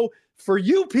show for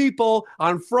you people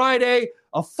on Friday.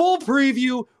 A full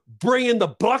preview, bringing the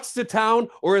Bucks to town,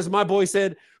 or as my boy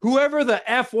said, whoever the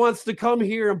F wants to come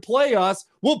here and play us,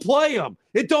 we'll play them.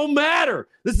 It don't matter.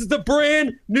 This is the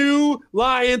brand new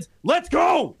Lions. Let's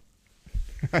go.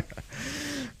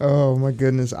 Oh my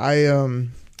goodness.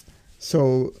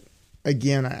 So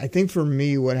again, I think for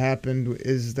me what happened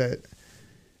is that,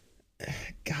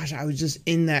 gosh, I was just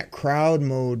in that crowd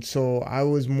mode, so I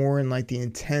was more in the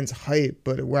intense hype.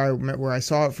 But where I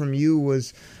saw it from you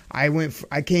was I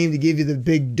came to give you the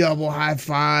big double high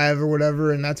five or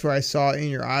whatever, and that's where I saw it in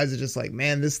your eyes. It's just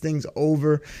man, this thing's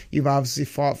over. You've obviously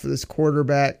fought for this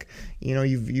quarterback.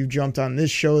 You've jumped on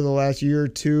this show the last year or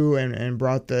two and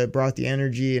brought the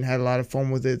energy and had a lot of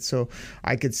fun with it. So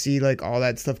I could see all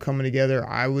that stuff coming together.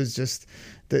 I was just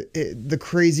the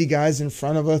crazy guys in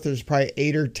front of us. There's probably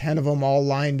 8 or 10 of them all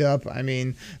lined up. I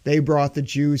mean, they brought the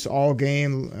juice all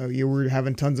game. You were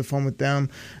having tons of fun with them.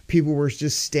 People were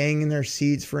just staying in their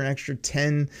seats for an extra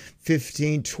 10,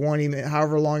 15, 20 minutes,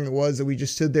 however long it was that we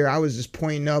just stood there. I was just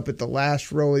pointing up at the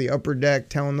last row of the upper deck,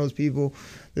 telling those people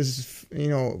This is,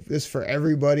 this for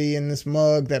everybody in this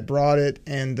mug that brought it.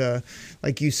 And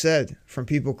like you said, from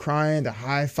people crying to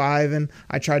high-fiving,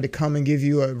 I tried to come and give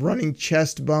you a running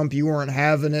chest bump. You weren't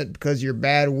having it because you're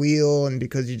bad wheel and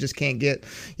because you just can't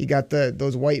you got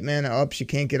those white man ups. You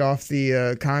can't get off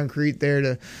the concrete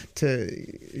there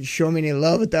to show me any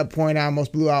love at that point. I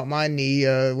almost blew out my knee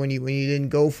when you didn't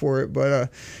go for it. But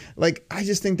I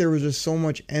just think there was just so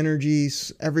much energy.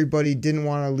 Everybody didn't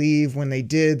want to leave. When they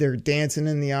did, they're dancing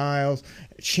in the aisles.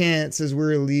 Chants as we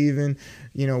were leaving.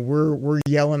 We're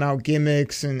yelling out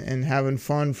gimmicks and having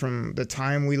fun from the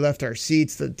time we left our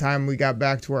seats to the time we got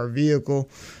back to our vehicle.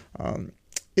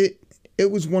 It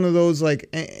was one of those,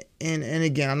 and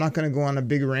again, I'm not going to go on a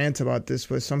big rant about this,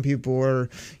 but some people are,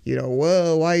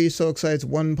 well, why are you so excited? It's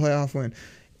one playoff win.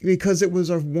 Because it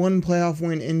was our one playoff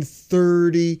win in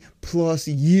 30 plus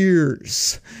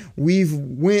years. We've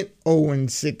went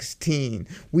 0-16.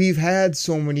 We've had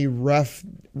so many ref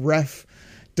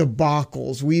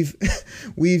debacles.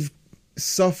 We've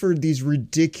suffered these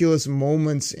ridiculous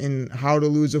moments in how to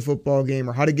lose a football game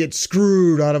or how to get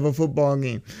screwed out of a football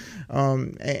game.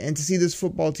 And to see this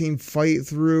football team fight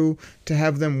through, to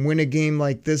have them win a game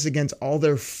like this against all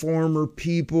their former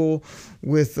people,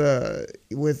 with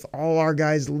all our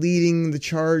guys leading the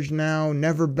charge now,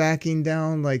 never backing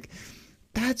down,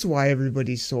 that's why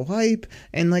everybody's so hype.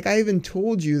 And I even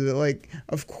told you that,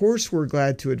 of course we're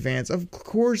glad to advance. Of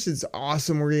course it's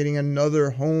awesome we're getting another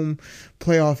home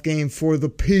playoff game for the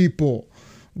people.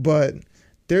 But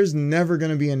there's never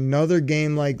going to be another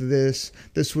game like this.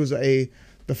 This was the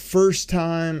first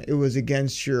time it was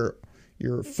against your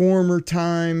former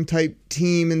time type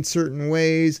team in certain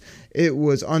ways. It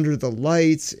was under the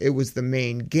lights. It was the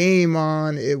main game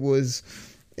on.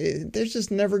 There's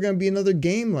just never going to be another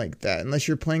game like that unless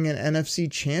you're playing an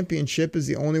NFC championship is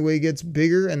the only way it gets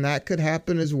bigger, and that could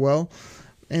happen as well.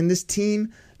 And this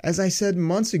team, as I said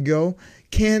months ago,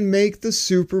 can make the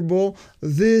Super Bowl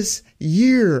this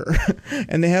year.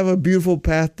 And they have a beautiful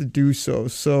path to do so.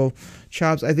 So,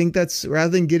 Chops, I think that's,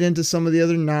 rather than get into some of the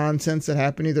other nonsense that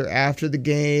happened either after the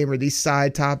game or these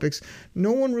side topics,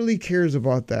 no one really cares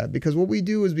about that, because what we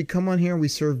do is we come on here and we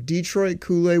serve Detroit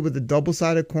Kool-Aid with a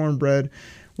double-sided cornbread.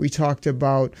 We talked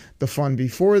about the fun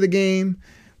before the game.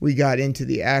 We got into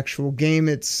the actual game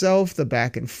itself, the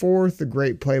back and forth, the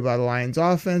great play by the Lions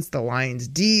offense, the Lions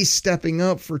D stepping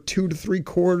up for 2 to 3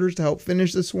 quarters to help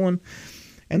finish this one,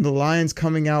 and the Lions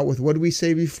coming out with, what did we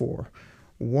say before?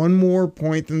 One more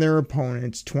point than their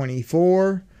opponents,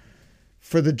 24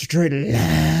 for the Detroit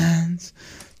Lions,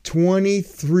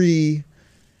 23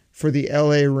 for the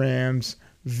LA Rams.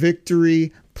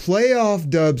 Victory, playoff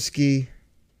dubski,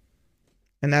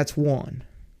 and that's one.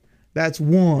 That's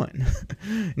one.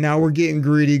 Now we're getting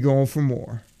greedy, going for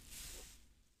more.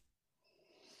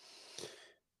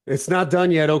 It's not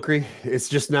done yet, Okrie. It's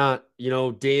just not.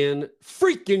 Dan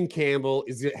freaking Campbell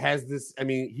has this. I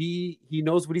mean, he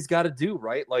knows what he's got to do,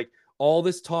 right? All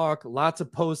this talk, lots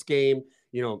of post game.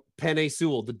 Penei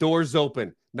Sewell, the door's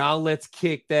open. Now let's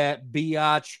kick that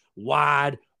biatch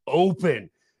wide open.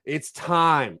 It's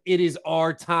time. It is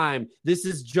our time. This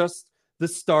is just the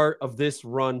start of this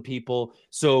run, people.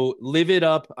 So live it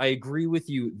up. I agree with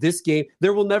you. This game,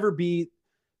 there will never be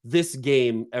this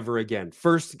game ever again.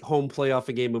 First home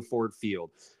playoff game of Ford Field.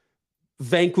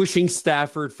 Vanquishing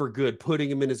Stafford for good,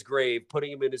 putting him in his grave,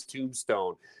 putting him in his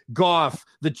tombstone. Goff,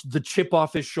 the chip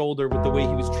off his shoulder with the way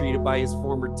he was treated by his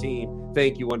former team.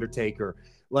 Thank you, Undertaker.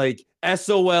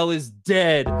 SOL is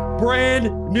dead.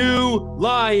 Brand new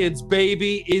Lions,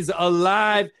 baby, is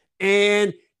alive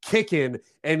and kicking.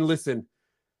 And listen,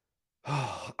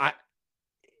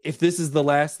 if this is the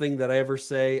last thing that I ever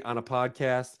say on a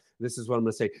podcast, this is what I'm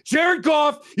going to say. Jared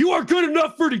Goff, you are good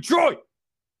enough for Detroit.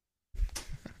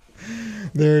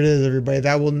 There it is, everybody.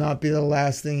 That will not be the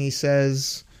last thing he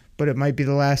says, but it might be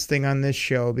the last thing on this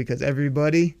show, because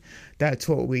everybody, that's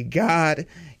what we got.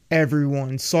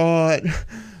 Everyone saw it.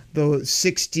 The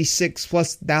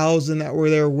 66,000+ that were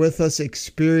there with us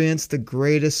experienced the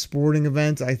greatest sporting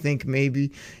event, I think, maybe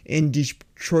in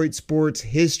Detroit sports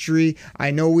history.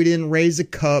 I know we didn't raise a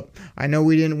cup. I know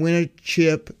we didn't win a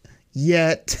chip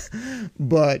yet,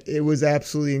 but it was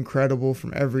absolutely incredible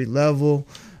from every level.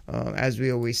 As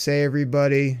we always say,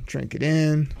 everybody, drink it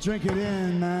in. Drink it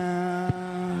in,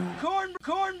 man.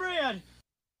 Cornbread.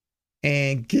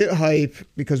 And get hype,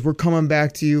 because we're coming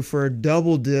back to you for a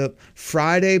double dip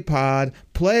Friday pod,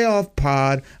 playoff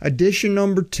pod, edition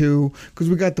number 2, because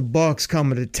we got the Bucs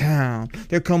coming to town.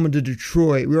 They're coming to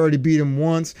Detroit. We already beat them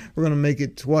once. We're going to make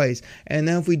it twice. And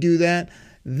then if we do that,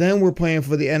 Then we're playing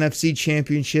for the NFC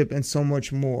Championship and so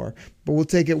much more. But we'll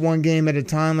take it one game at a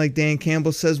time. Like Dan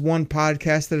Campbell says, one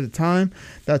podcast at a time.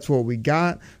 That's what we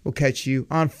got. We'll catch you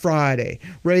on Friday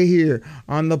right here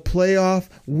on the playoff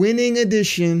winning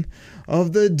edition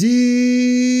of the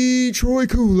Detroit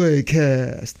Kool-Aid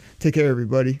Cast. Take care,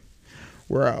 everybody.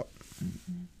 We're out.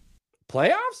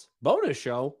 Playoffs? Bonus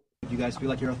show. Do you guys feel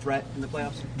like you're a threat in the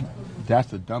playoffs? That's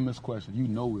the dumbest question. You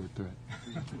know we're a threat.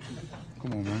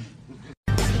 Come on, man.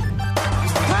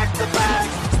 Pack the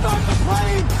bags, start the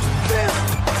plane. This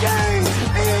game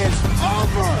is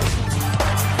over.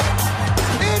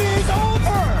 It is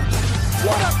over.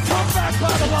 What a comeback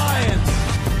by the Lions.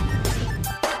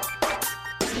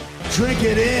 Drink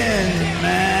it in,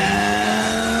 man.